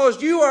there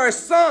because you are a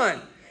son.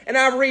 And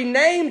I've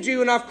renamed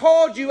you and I've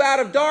called you out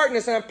of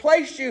darkness and I've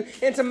placed you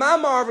into my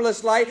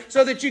marvelous light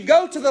so that you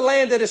go to the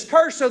land that is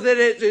cursed so that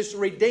it is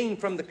redeemed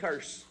from the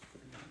curse.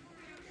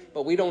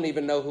 But we don't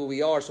even know who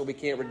we are, so we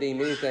can't redeem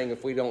anything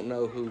if we don't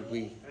know who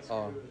we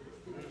are.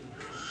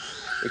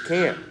 We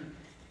can't.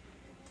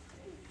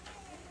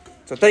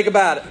 So think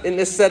about it. Isn't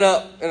this set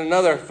up in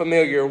another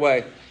familiar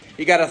way?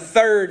 You got a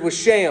third with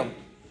Shem.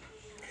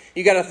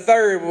 You got a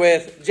third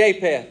with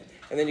Japheth.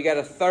 And then you got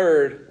a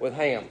third with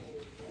Ham.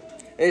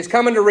 And he's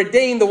coming to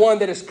redeem the one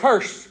that is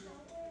cursed.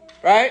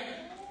 Right?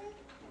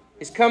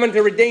 He's coming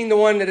to redeem the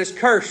one that is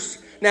cursed.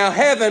 Now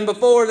heaven,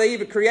 before they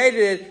even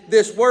created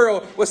this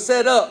world, was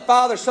set up.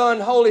 Father,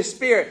 Son, Holy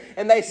Spirit.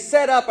 And they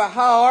set up a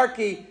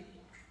hierarchy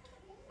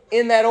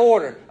in that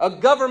order. A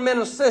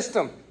governmental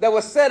system that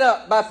was set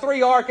up by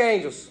 3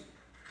 archangels.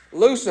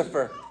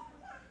 Lucifer,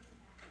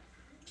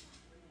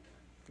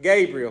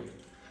 Gabriel,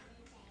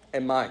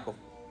 and Michael.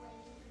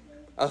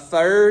 A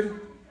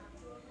third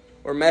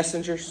were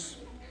messengers.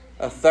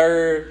 A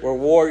third were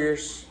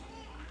warriors.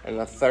 And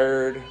a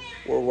third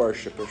were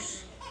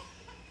worshipers.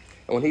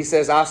 And when he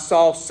says, I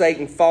saw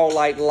Satan fall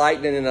like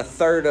lightning and a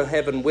third of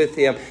heaven with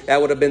him,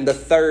 that would have been the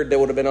third that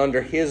would have been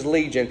under his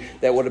legion.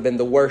 That would have been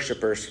the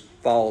worshipers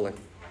falling.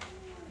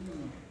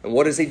 And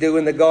what does he do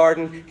in the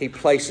garden? He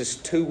places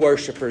 2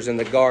 worshipers in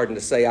the garden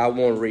to say, I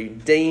want to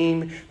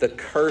redeem the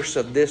curse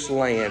of this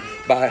land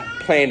by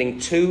planting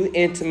 2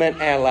 intimate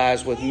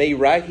allies with me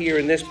right here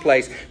in this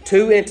place.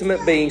 2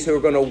 intimate beings who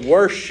are going to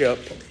worship.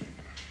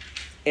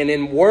 And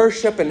in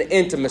worship and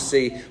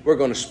intimacy, we're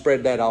going to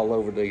spread that all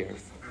over the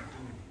earth.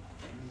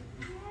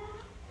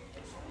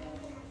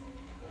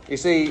 You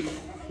see,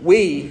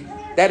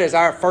 that is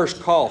our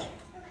first call,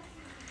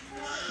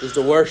 is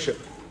to worship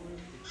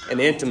and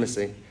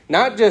intimacy.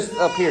 Not just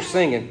up here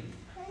singing.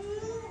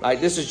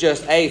 Like this is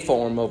just a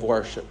form of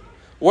worship.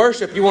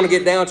 Worship, you want to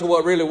get down to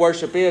what really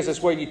worship is.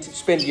 That's where you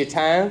spend your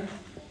time,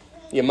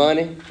 your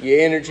money,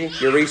 your energy,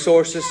 your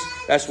resources.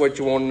 That's what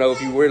you want to know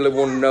if you really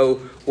want to know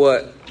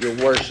what you're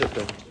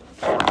worshiping.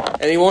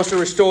 And he wants to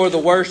restore the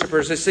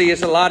worshipers. You see,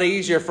 it's a lot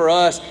easier for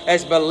us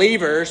as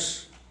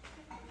believers.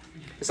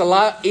 It's a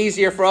lot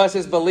easier for us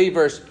as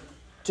believers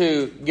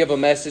to give a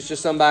message to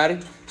somebody,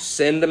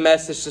 send a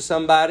message to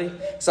somebody.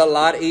 It's a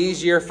lot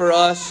easier for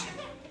us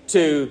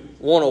to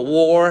want a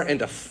war and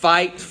to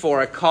fight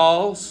for a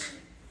cause.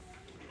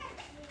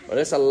 But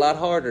it's a lot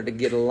harder to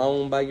get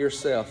alone by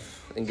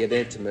yourself and get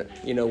intimate.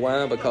 You know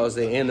why? Because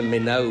the enemy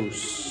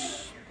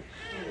knows.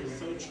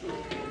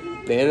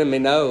 The enemy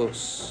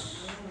knows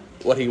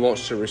what he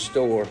wants to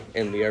restore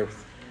in the earth.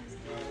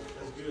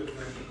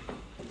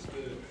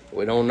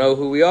 We don't know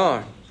who we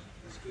are.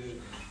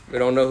 We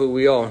don't know who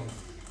we are.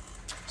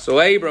 So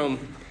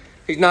Abram,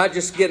 he's not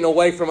just getting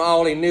away from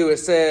all he knew. It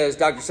says,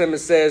 Dr.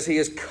 Simmons says, he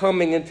is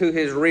coming into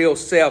his real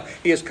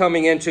self. He is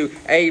coming into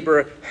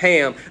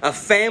Abraham, a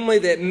family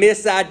that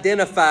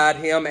misidentified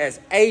him as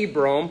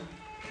Abram.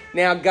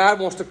 Now God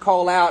wants to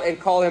call out and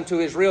call him to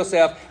his real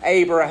self,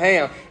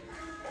 Abraham.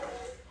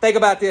 Think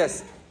about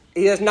this.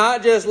 He is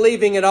not just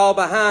leaving it all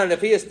behind.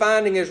 If he is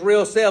finding his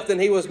real self, then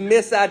he was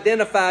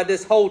misidentified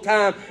this whole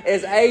time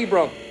as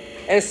Abram.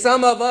 And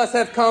some of us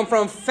have come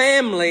from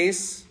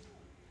families.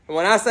 And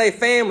when I say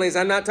families,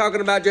 I'm not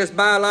talking about just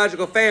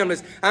biological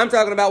families. I'm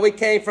talking about we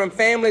came from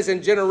families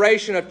and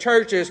generation of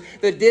churches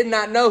that did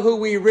not know who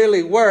we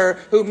really were,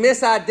 who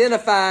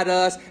misidentified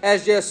us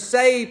as just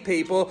saved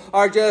people,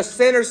 or just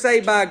sinners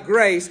saved by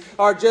grace,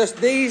 or just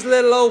these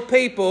little old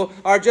people,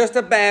 or just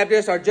a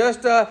Baptist, or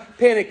just a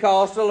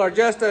Pentecostal, or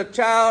just a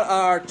child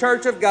or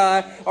Church of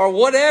God, or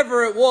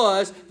whatever it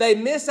was. They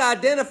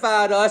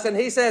misidentified us, and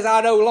he says,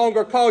 I no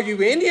longer call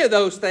you any of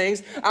those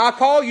things. I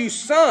call you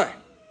son.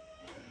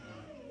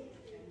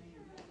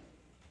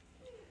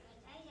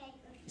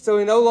 So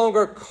he no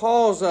longer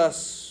calls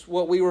us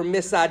what we were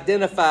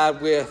misidentified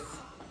with,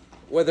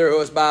 whether it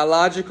was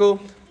biological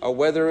or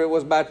whether it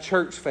was by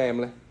church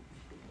family.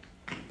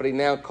 But he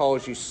now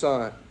calls you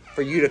son,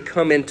 for you to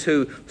come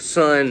into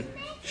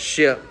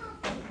sonship.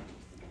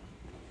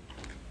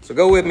 So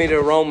go with me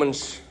to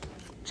Romans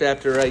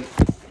chapter 8.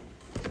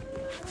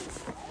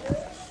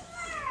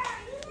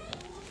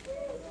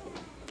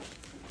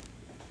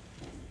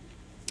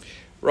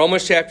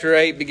 Romans chapter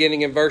 8,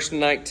 beginning in verse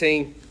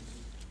 19.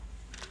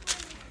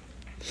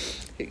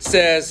 It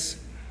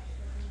says,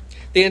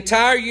 the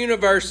entire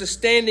universe is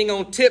standing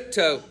on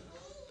tiptoe,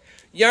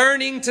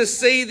 yearning to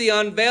see the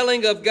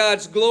unveiling of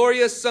God's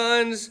glorious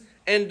sons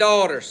and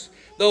daughters.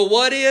 The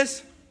what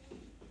is?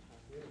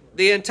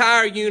 The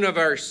entire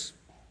universe.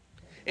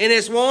 And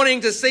it's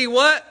wanting to see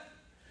what?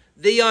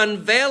 The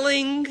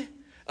unveiling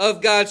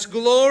of God's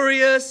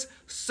glorious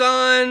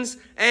sons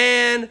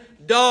and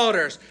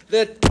daughters.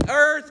 The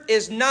earth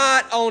is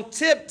not on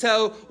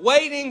tiptoe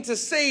waiting to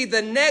see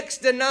the next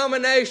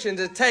denomination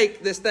to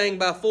take this thing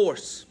by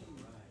force.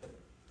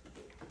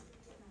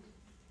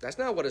 That's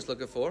not what it's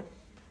looking for.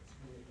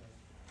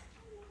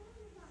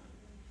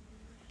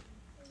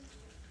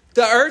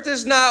 The earth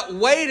is not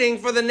waiting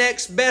for the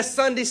next best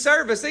Sunday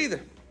service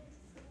either.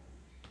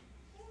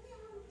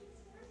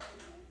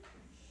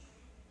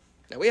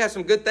 Now, we have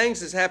some good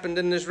things that's happened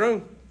in this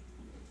room.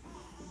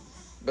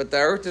 But the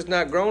earth is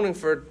not groaning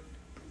for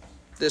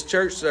this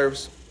church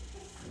service.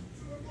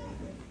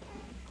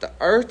 The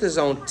earth is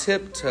on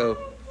tiptoe,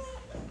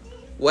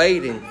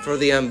 waiting for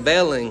the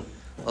unveiling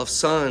of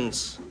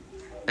sons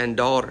and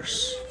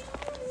daughters.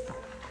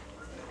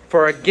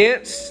 For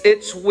against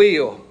its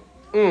will.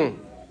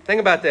 Think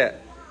about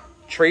that.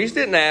 Trees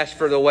didn't ask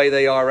for the way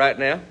they are right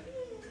now.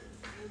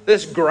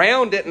 This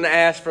ground didn't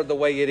ask for the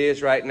way it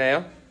is right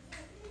now.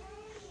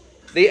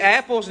 The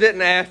apples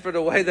didn't ask for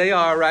the way they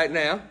are right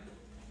now.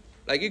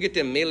 Like you get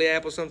them mealy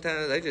apples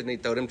sometimes, they just need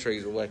to throw them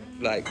trees away.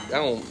 Like,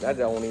 I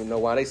don't even know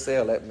why they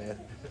sell that mess.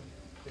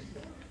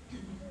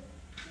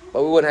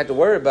 But we wouldn't have to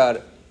worry about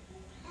it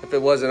if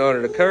it wasn't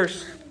under the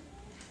curse.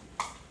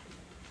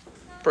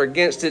 For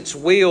against its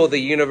will, the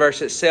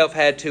universe itself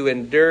had to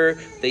endure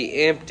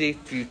the empty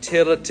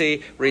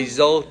futility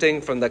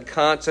resulting from the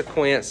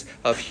consequence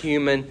of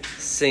human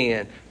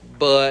sin.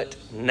 But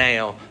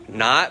now,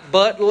 not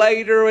but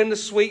later in the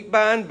sweet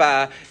by and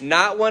by,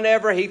 not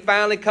whenever he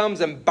finally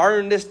comes and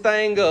burn this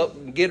thing up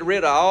and get rid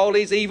of all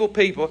these evil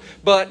people,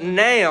 but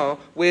now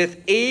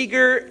with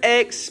eager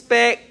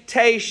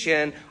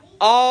expectation,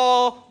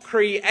 all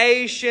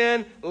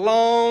creation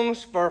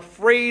longs for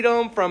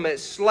freedom from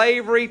its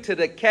slavery to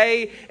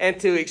decay and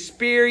to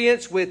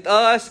experience with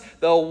us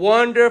the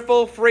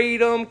wonderful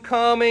freedom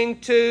coming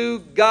to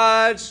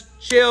God's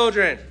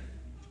children.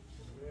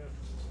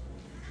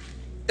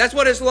 That's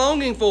what it's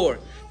longing for.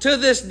 To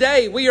this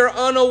day, we are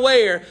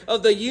unaware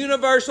of the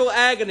universal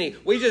agony.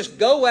 We just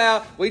go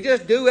out, we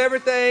just do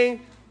everything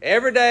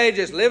every day,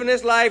 just living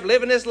this life,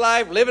 living this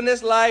life, living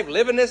this life,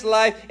 living this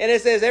life. And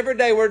it says every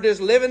day we're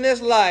just living this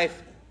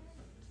life,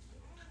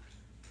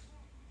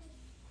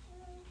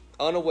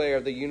 unaware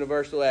of the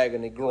universal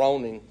agony,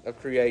 groaning of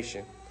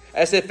creation,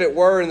 as if it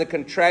were in the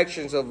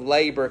contractions of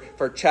labor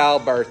for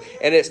childbirth.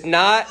 And it's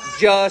not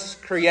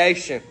just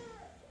creation.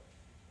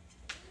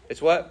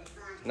 It's what?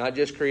 Not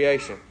just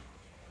creation.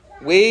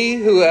 We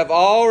who have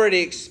already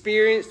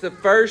experienced the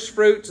first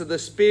fruits of the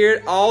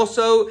Spirit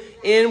also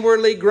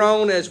inwardly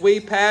groan as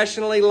we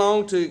passionately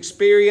long to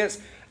experience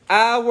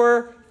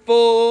our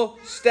full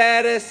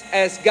status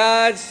as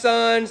God's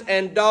sons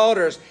and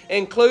daughters,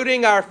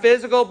 including our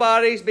physical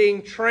bodies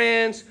being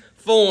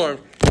transformed.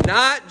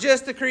 Not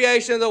just the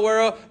creation of the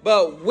world,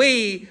 but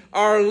we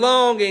are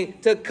longing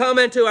to come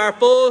into our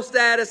full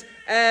status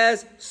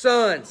as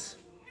sons.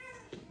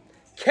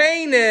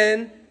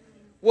 Canaan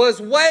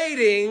was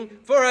waiting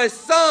for a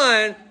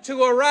son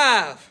to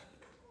arrive.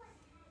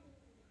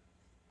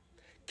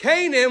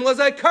 Canaan was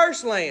a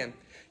cursed land.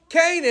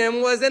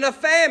 Canaan was in a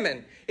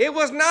famine. It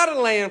was not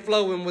a land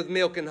flowing with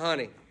milk and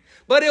honey.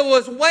 But it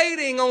was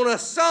waiting on a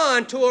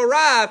son to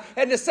arrive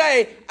and to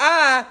say,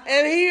 I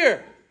am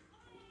here.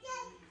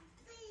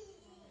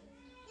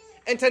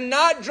 And to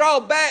not draw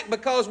back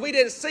because we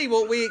didn't see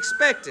what we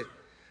expected.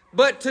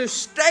 But to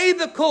stay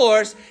the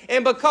course,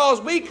 and because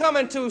we come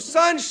into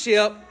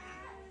sonship,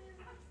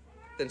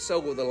 then so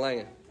will the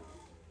land.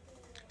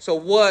 So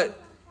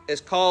what is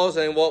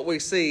causing what we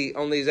see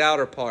on these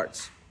outer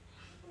parts?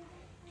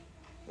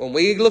 When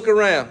we look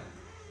around,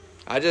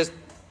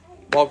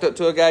 Walked up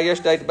to a guy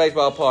yesterday at the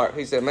baseball park.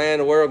 He said, man,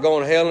 the world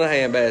going to hell in a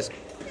handbasket.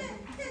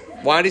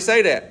 Why did he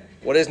say that?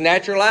 With his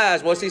natural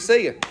eyes, what's he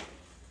seeing?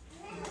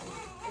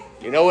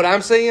 You know what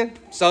I'm seeing?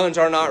 Suns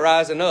are not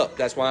rising up.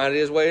 That's why it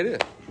is the way it is.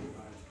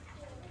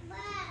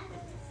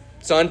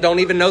 Suns don't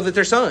even know that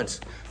they're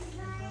suns.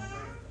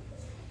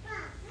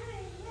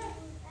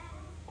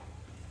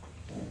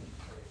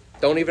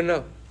 Don't even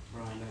know.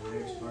 Brian, that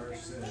next verse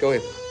says, Go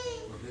ahead.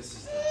 "For this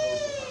is the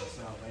hope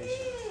of our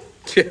salvation."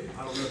 Yeah.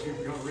 I don't know if you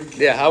were going to read that.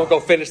 Yeah, I was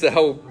going to finish that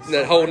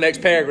whole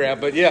next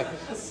paragraph, but yeah.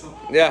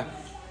 Yeah.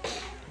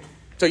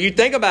 So you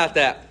think about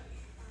that.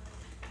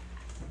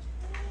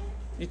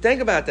 You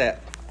think about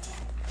that.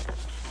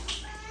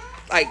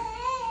 Like,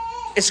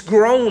 it's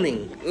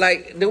groaning.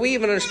 Like, do we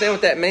even understand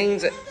what that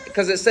means?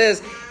 Because it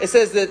says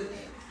that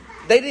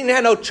they didn't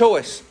have no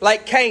choice.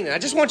 Like Canaan. I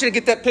just want you to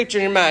get that picture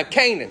in your mind.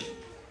 Canaan.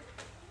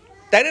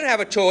 They didn't have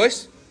a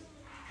choice.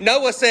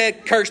 Noah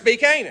said, "Cursed be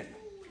Canaan."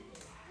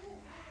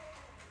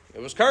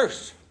 It was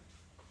cursed.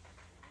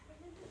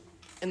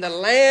 And the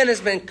land has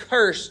been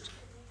cursed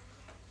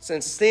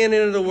since sin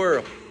entered the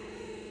world.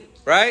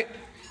 Right?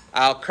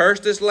 I'll curse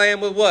this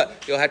land with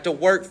what? You'll have to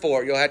work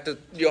for it.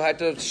 You'll have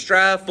to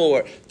strive for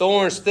it.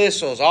 Thorns,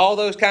 thistles, all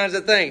those kinds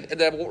of things.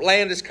 The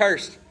land is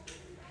cursed.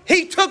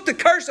 He took the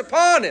curse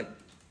upon him.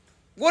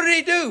 What did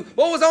he do?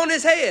 What was on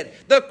his head?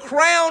 The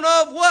crown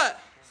of what?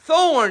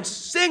 Thorns,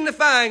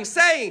 signifying,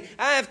 saying,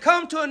 I have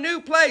come to a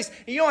new place.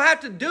 You don't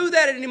have to do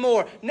that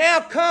anymore. Now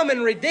come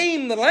and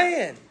redeem the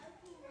land.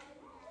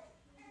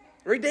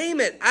 Redeem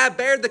it. I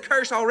bear the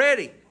curse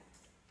already.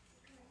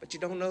 But you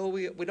don't know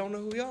we don't know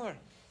who we are.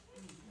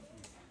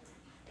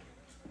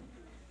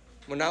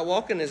 We're not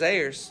walking as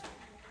heirs.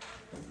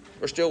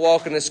 We're still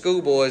walking as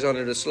schoolboys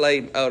under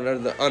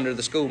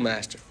the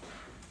schoolmaster.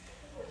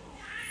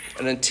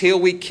 And until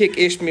we kick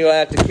Ishmael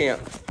out the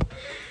camp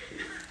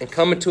and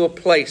come into a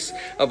place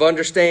of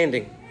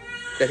understanding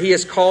that he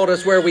has called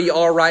us where we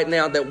are right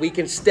now, that we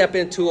can step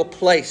into a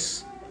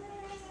place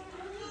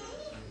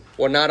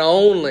where not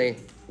only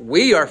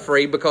we are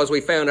free because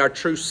we found our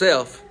true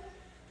self,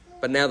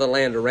 but now the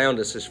land around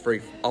us is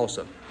free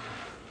also.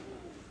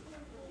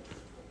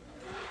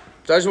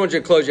 So I just want you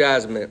to close your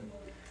eyes a minute.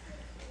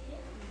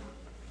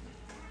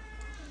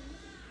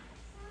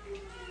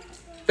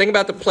 Think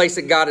about the place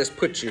that God has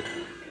put you.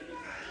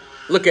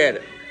 Look at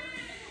it.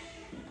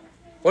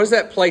 What is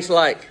that place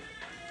like?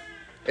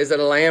 Is it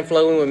a land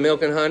flowing with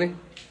milk and honey?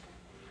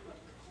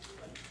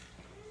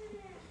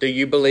 Do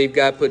you believe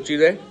God put you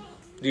there?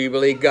 Do you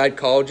believe God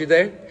called you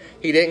there?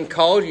 He didn't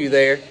call you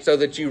there so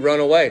that you run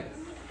away.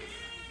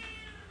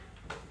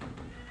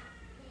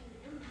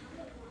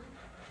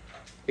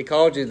 He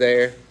called you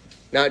there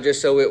not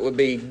just so it would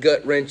be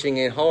gut-wrenching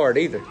and hard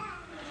either.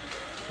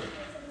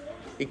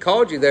 He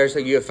called you there so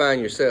you'll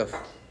find yourself,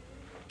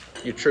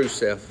 your true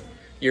self,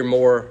 your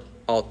more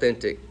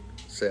authentic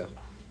self.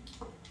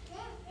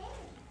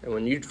 And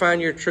when you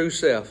find your true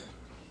self,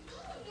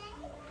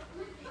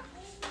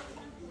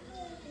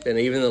 then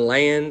even the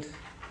land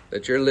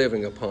that you're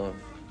living upon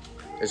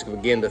is going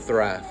to begin to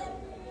thrive.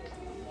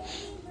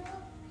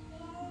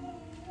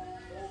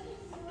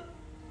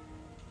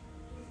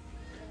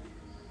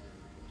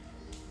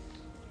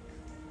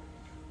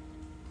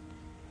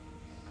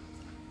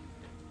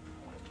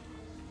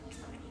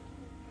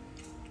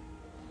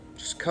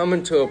 Just come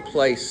into a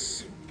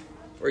place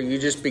where you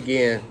just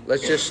begin.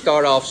 Let's just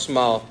start off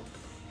small.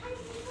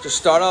 Just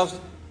start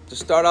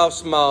off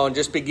small and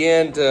just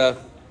begin to,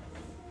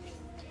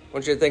 I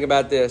want you to think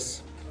about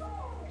this.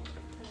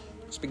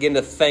 Just begin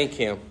to thank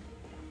Him.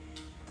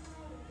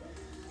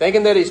 Thank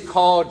Him that He's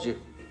called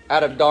you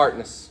out of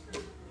darkness.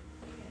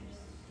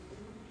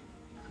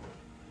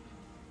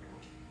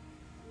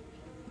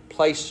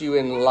 Placed you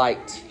in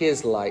light,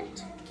 His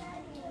light.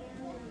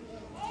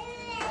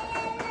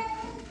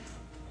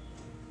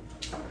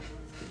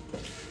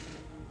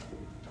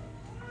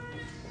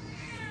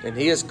 And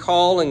He is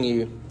calling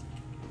you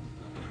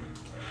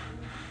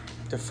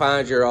to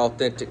find your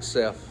authentic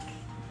self,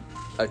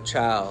 a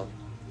child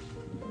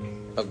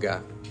of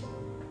God.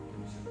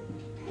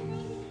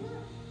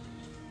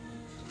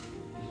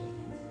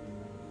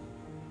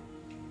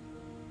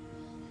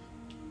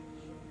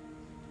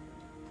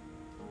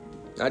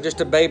 Not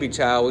just a baby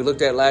child we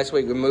looked at last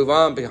week. We move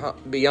on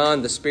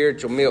beyond the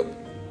spiritual milk.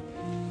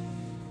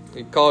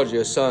 He calls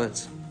you a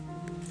sons.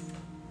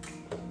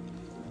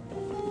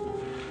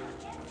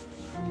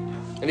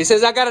 And He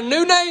says, I got a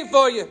new name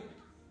for you.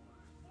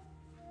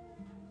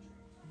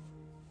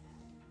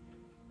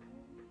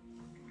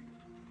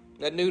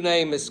 That new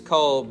name is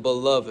called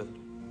Beloved.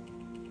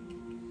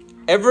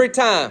 Every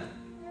time,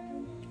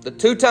 the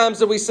 2 times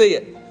that we see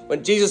it,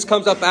 when Jesus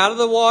comes up out of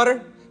the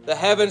water, the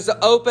heavens are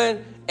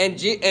open,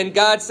 and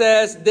God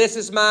says, this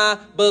is my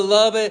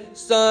beloved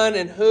Son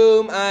in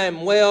whom I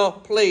am well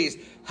pleased.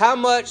 How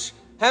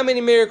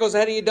many miracles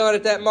had He done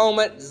at that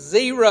moment?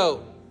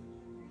 0.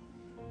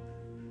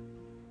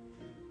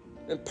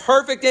 In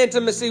perfect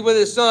intimacy with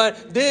His Son.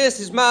 This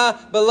is my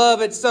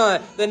beloved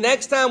Son. The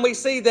next time we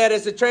see that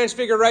is the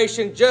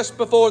transfiguration just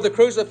before the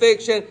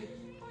crucifixion.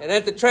 And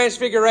at the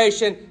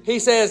transfiguration, he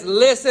says,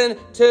 listen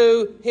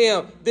to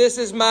him. This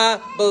is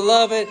my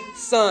beloved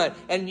Son.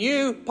 And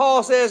you,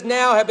 Paul says,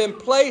 now have been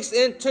placed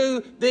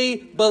into the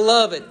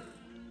beloved.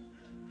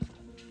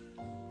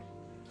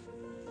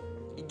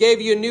 He gave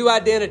you a new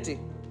identity.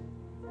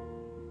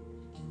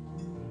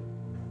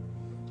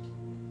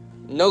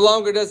 No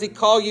longer does he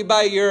call you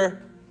by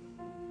your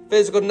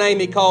physical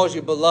name. He calls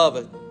you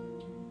beloved.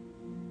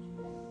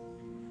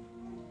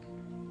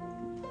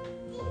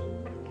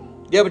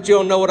 Yeah, but you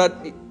don't know what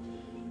I...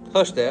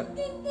 Hush that.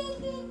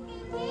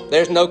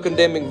 There's no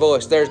condemning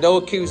voice. There's no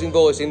accusing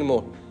voice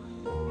anymore.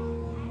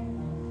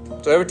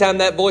 So every time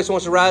that voice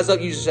wants to rise up,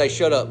 you just say,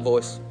 shut up,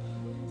 voice.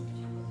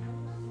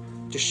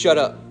 Just shut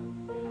up.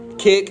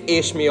 Kick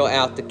Ishmael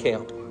out the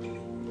camp.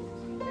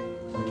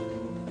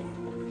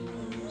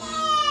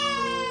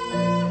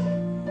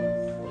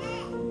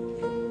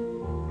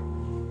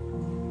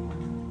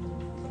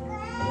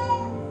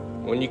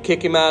 When you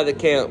kick him out of the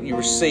camp, you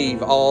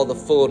receive all the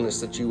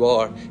fullness that you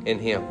are in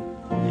him.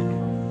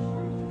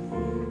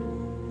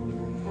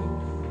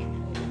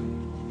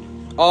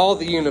 All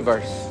the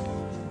universe.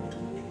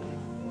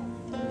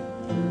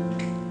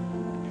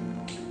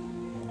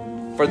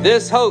 For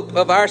this hope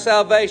of our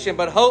salvation,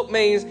 but hope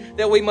means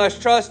that we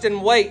must trust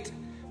and wait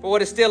for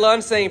what is still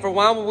unseen. For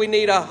why would we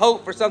need a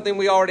hope for something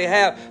we already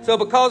have? So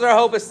because our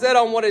hope is set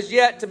on what is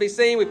yet to be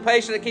seen, we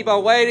patiently keep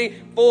on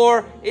waiting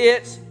for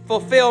its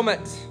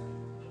fulfillment.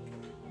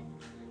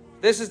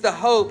 This is the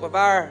hope of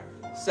our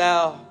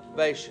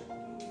salvation.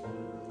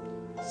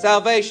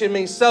 Salvation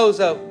means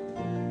sozo.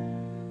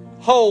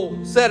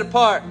 Whole, set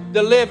apart,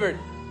 delivered,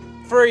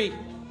 free.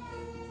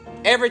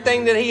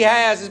 Everything that he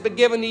has been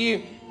given to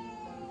you.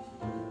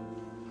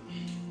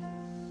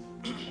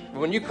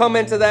 When you come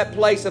into that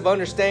place of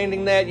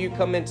understanding that, you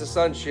come into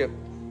sonship.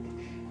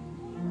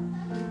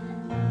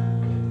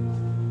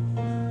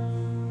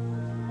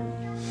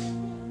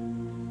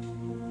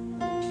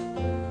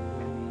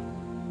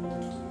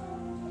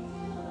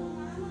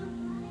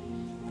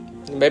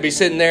 You may be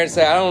sitting there and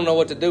say, I don't know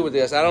what to do with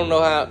this. I don't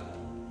know how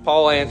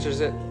Paul answers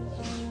it.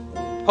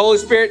 Holy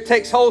Spirit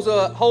takes hold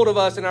of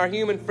us in our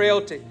human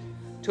frailty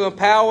to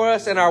empower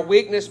us in our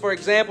weakness. For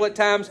example, at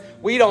times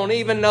we don't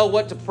even know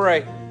what to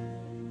pray.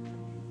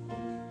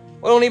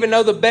 We don't even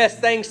know the best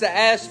things to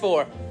ask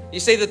for.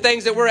 You see, the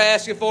things that we're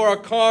asking for are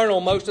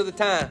carnal most of the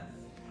time.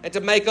 And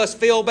to make us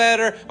feel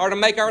better or to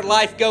make our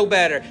life go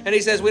better. And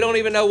he says we don't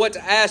even know what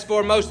to ask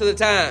for most of the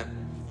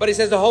time. But he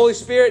says the Holy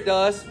Spirit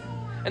does.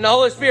 And the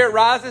Holy Spirit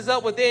rises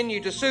up within you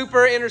to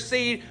super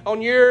intercede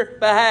on your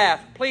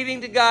behalf,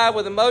 pleading to God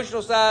with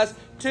emotional sighs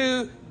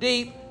too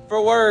deep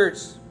for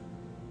words.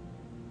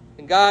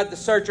 And God, the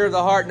searcher of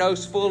the heart,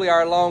 knows fully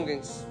our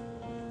longings.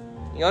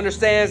 He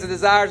understands the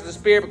desires of the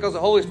Spirit because the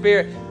Holy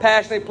Spirit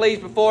passionately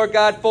pleads before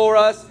God for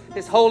us,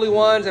 His holy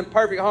ones, in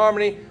perfect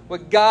harmony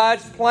with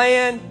God's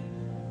plan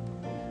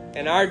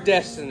and our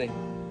destiny.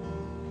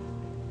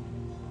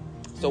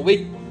 So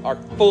we are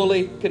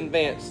fully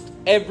convinced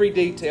every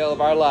detail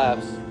of our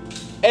lives,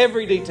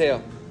 every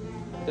detail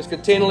is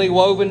continually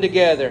woven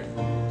together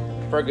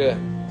for good.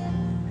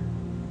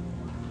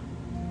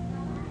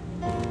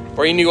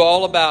 For He knew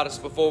all about us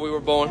before we were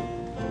born.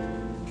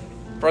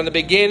 From the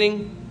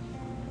beginning,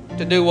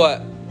 to do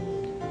what?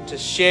 To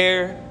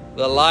share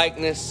the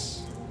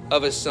likeness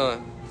of His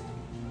Son.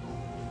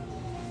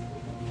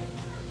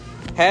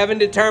 Having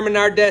determined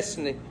our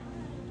destiny,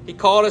 He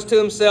called us to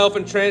Himself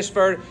and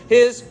transferred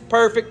His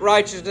perfect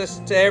righteousness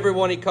to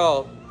everyone He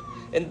called.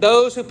 And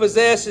those who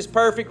possess His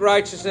perfect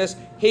righteousness,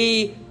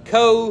 He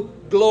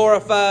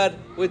co-glorified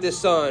with His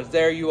sons.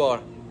 There you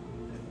are.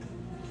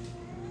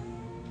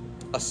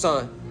 A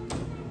son.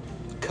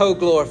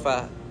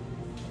 Co-glorified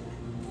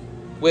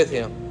with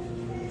Him.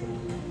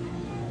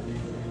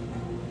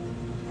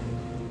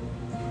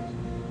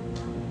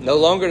 No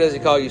longer does He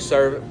call you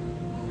servant,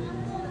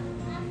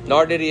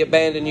 nor did He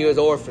abandon you as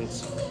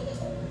orphans.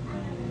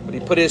 But He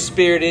put His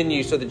Spirit in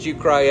you so that you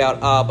cry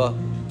out, Abba,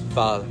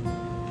 Father.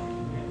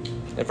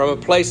 And from a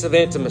place of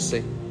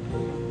intimacy,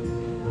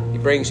 He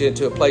brings you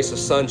into a place of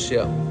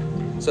sonship.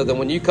 So that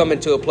when you come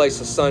into a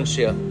place of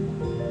sonship,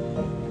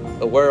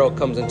 the world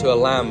comes into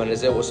alignment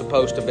as it was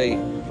supposed to be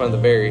from the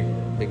very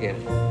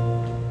beginning.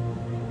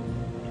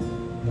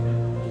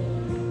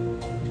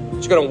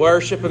 Just going to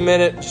worship a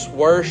minute. Just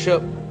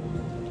worship.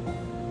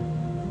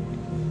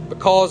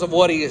 Because of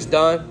what He has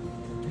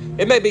done.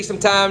 It may be some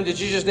time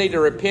that you just need to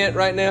repent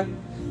right now.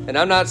 And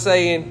I'm not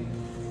saying,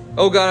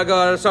 oh God,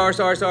 I'm sorry.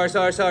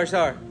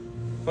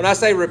 When I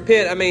say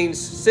repent, I mean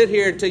sit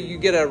here until you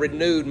get a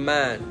renewed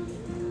mind.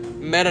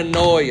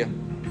 Metanoia.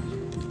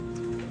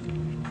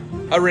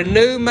 A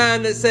renewed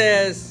mind that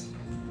says,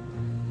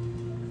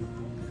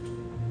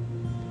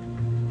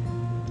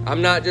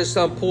 I'm not just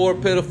some poor,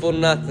 pitiful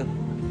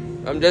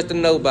nothing. I'm just a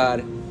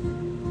nobody.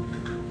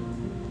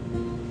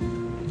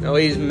 No,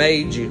 He's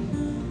made you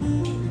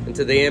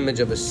into the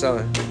image of His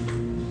Son.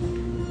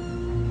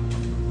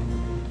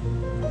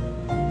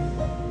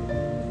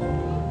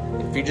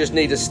 If you just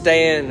need to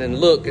stand and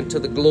look into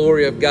the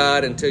glory of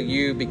God until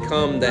you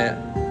become that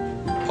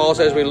Paul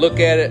says we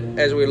look at it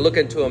as we look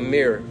into a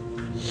mirror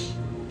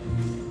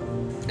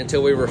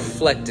until we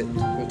reflect it,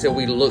 until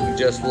we look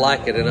just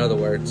like it, in other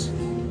words.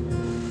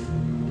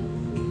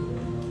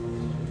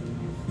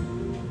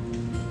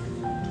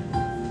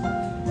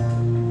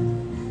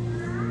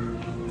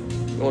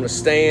 You want to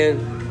stand.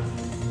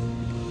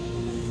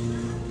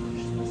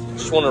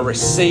 Just want to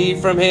receive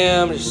from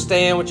Him. Just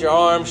stand with your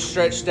arms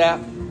stretched out,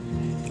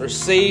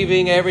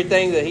 receiving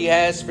everything that He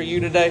has for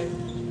you today.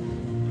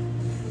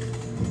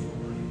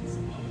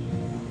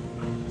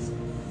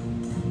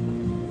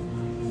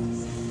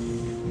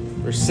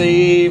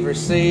 Receive,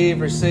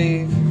 receive,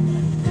 receive.